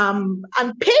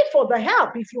 and pay for the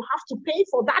help if you have to pay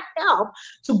for that help,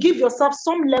 to give yourself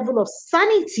some level of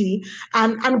sanity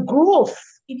and growth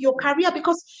in your career,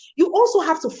 because you also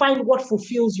have to find what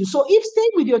fulfills you. So if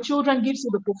staying with your children gives you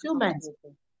the fulfillment,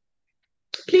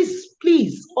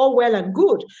 please, all well and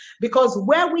good, because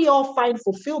where we all find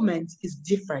fulfillment is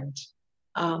different.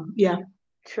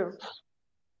 True.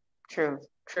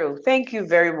 Thank you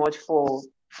very much for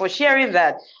sharing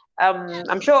that.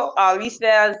 I'm sure our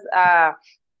listeners are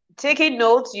taking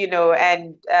notes,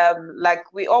 and like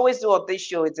we always do on this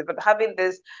show, it's about having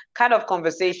this kind of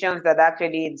conversations that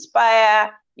actually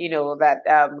inspire, that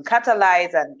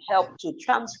catalyze and help to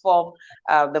transform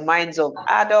the minds of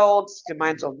adults, the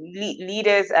minds of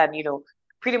leaders, and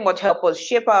pretty much help us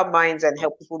shape our minds and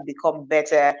help people become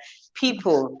better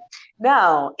people.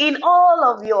 Now, in all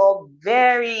of your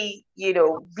very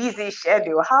busy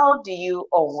schedule, how do you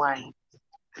unwind?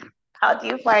 How do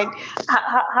you find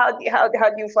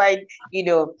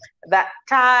that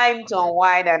time to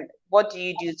unwind? And what do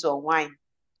you do to unwind?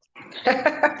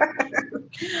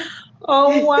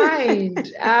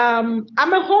 Unwind. I'm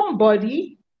a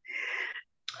homebody.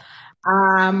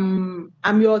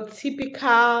 I'm your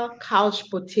typical couch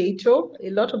potato. A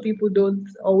lot of people don't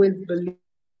always believe.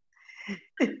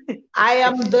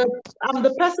 I'm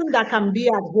the person that can be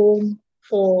at home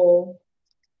for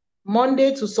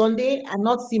Monday to Sunday and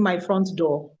not see my front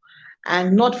door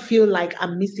and not feel like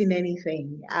I'm missing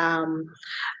anything.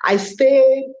 I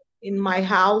stay in my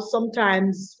house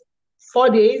sometimes 4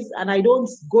 days and I don't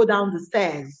go down the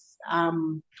stairs.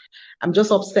 I'm just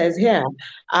upstairs here.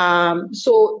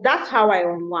 So that's how I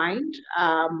unwind.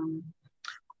 I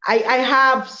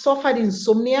have suffered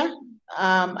insomnia,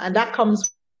 and that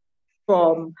comes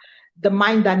from the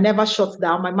mind that never shuts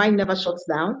down. My mind never shuts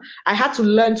down. I had to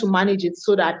learn to manage it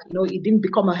so that it didn't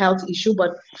become a health issue,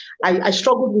 but I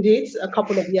struggled with it a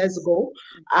couple of years ago.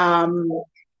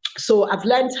 So I've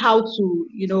learned how to,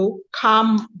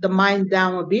 calm the mind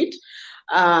down a bit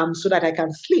so that I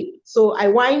can sleep. So I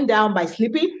wind down by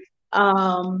sleeping.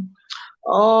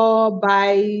 Or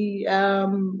by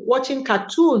watching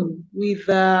cartoon with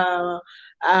my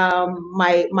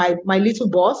little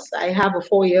boss. I have a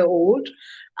 4-year-old,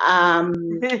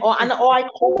 or I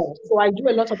color. So I do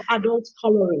a lot of adult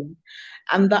coloring,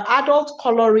 and the adult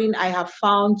coloring I have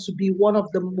found to be one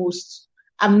of the most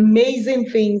amazing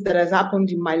things that has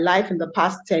happened in my life in the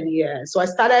past 10 years. So I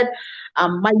started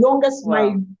my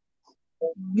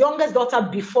youngest daughter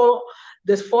before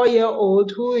this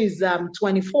 4-year-old who is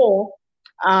 24.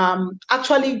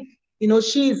 Actually,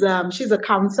 she's a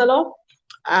counselor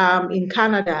in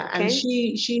Canada, Okay. and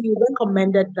she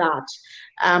recommended that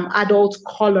adult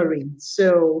coloring.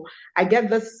 So I get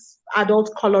this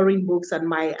adult coloring books,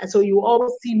 and so you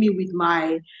always see me with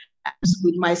my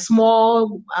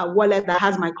small wallet that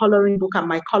has my coloring book and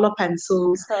my color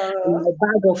pencils and my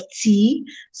bag of tea.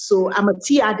 So I'm a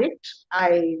tea addict.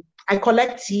 I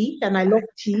collect tea and I love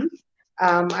tea.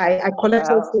 I collect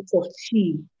all sorts of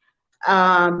tea.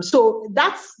 So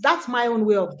that's my own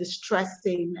way of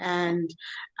distressing, and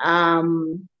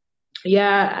and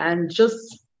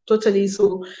just totally.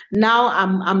 So now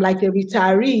I'm like a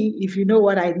retiree, if you know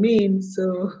what I mean.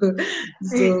 So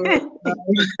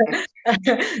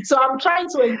so I'm trying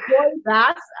to enjoy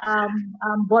that.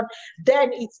 But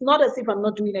then it's not as if I'm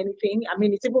not doing anything. I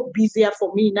mean, it's even busier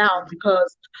for me now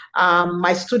because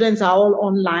my students are all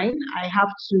online. I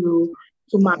have to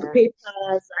mark papers.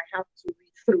 I have to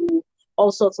read through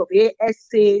all sorts of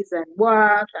essays and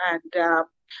work, and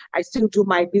I still do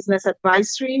my business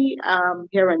advisory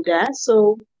here and there.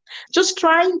 So just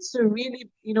trying to really, if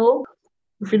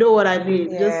you know what I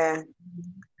mean, just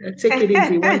take it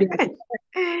easy one day.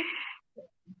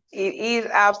 It is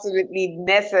absolutely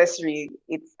necessary.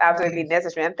 It's absolutely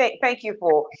necessary. And thank you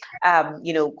for,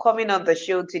 coming on the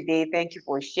show today. Thank you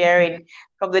for sharing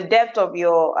from the depth of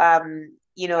your,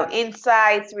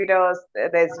 insights with us.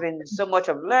 There's been so much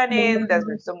of learning. There's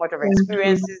been so much of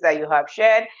experiences that you have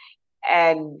shared.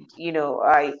 And,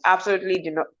 I absolutely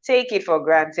do not take it for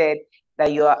granted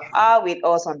that you are with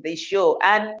us on this show.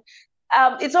 And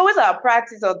it's always our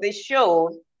practice on this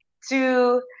show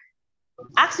to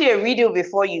ask you a riddle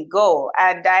before you go.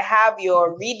 And I have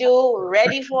your riddle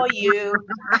ready for you.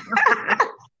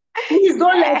 Please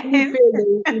don't let me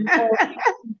fail.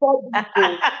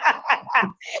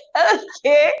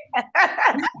 Okay.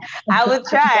 I will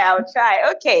try.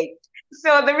 Okay.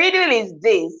 So the riddle is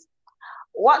this.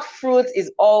 What fruit is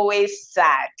always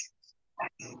sad?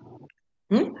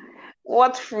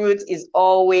 What fruit is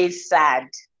always sad?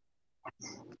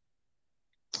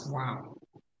 Wow.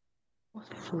 What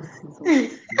fruit is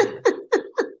always sad?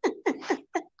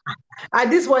 At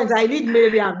this point, I need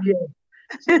Miriam here.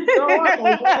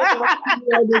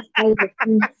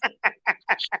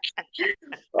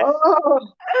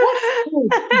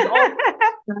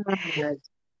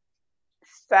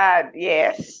 Sad,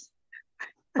 yes.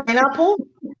 Pineapple?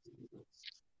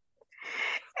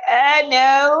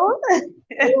 No.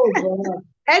 Oh, God.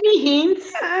 Any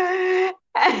hints?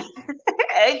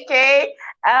 Okay.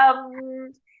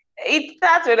 It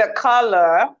starts with a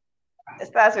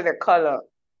color.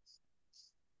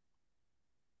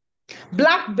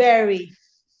 Blackberry.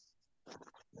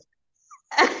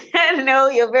 No,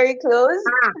 you're very close.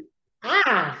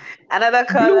 Another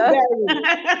color.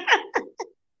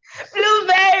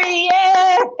 Blueberry,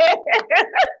 yeah.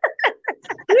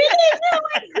 Really?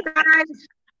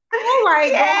 Oh my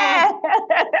God.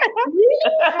 Really?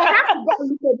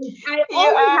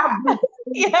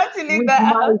 You have to look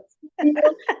that up.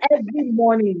 Every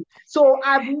morning. So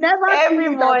I've never every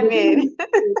seen morning.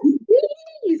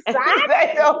 Really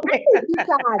sad?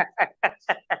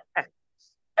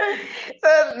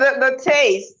 So the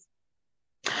taste.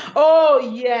 Oh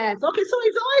yes. Okay, so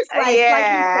it's always like slightly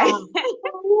Yeah. sour.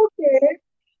 Oh, okay.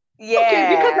 Okay,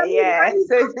 because Yeah, I mean yeah.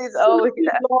 So I it's always absolutely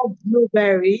love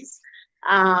blueberries. So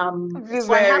I have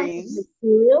it in the blueberries.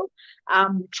 cereal.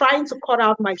 Trying to cut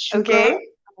out my sugar. Okay.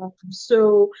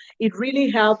 So it really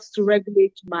helps to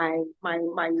regulate I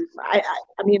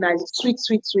mean I sweet.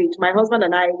 My husband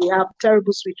and I we have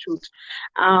terrible sweet tooth.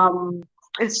 Um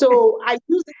so I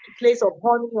use it in place of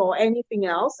honey or anything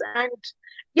else. And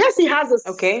yes, it has a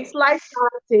Okay. slight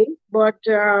sour taste, but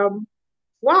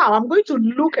wow, I'm going to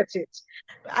look at it.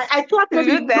 I thought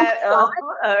maybe it Look looked that up. fun.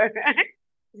 All right.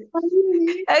 But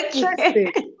really Okay.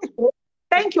 interesting.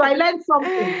 Thank you. I learned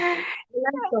something. I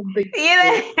learned something You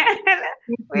today. know, Thank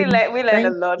you. we learned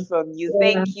a Thank lot you. from you. Yeah.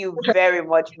 Thank you very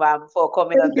much, ma'am, for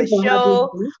coming Thank on you the for having show.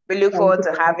 me. We look Thank forward you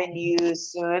to for having having you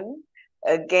soon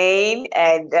again.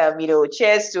 And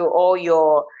cheers to all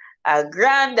your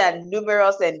grand and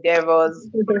numerous endeavors.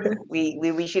 me.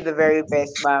 We wish you the very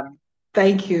best, ma'am.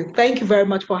 Thank you. Thank you very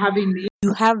much for having me.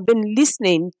 You have been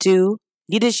listening to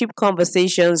Leadership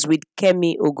Conversations with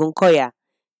Kemi Ogunkoya.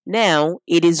 Now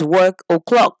it is work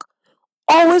o'clock.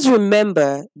 Always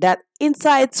remember that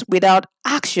insights without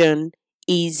action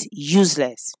is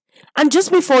useless. And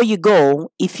just before you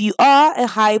go, if you are a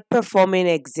high performing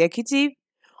executive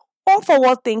or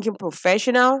forward thinking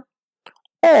professional,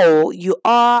 or you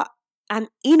are an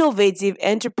innovative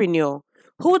entrepreneur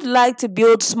who would like to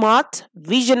build smart,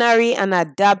 visionary, and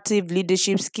adaptive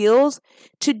leadership skills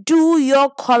to do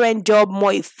your current job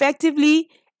more effectively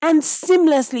and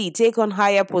seamlessly take on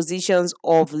higher positions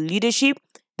of leadership,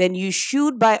 then you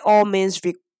should by all means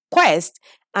request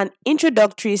an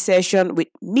introductory session with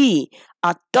me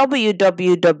at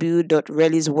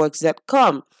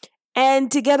www.relisworks.com.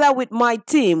 And together with my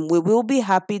team, we will be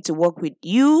happy to work with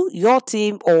you, your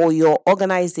team, or your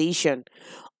organization.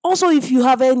 Also, if you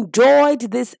have enjoyed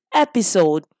this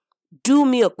episode, do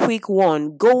me a quick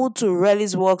one. Go to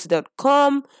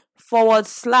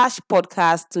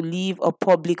relisworks.com/podcast to leave a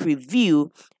public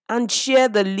review and share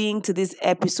the link to this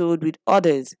episode with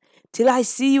others. Till I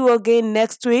see you again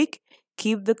next week,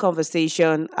 keep the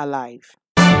conversation alive.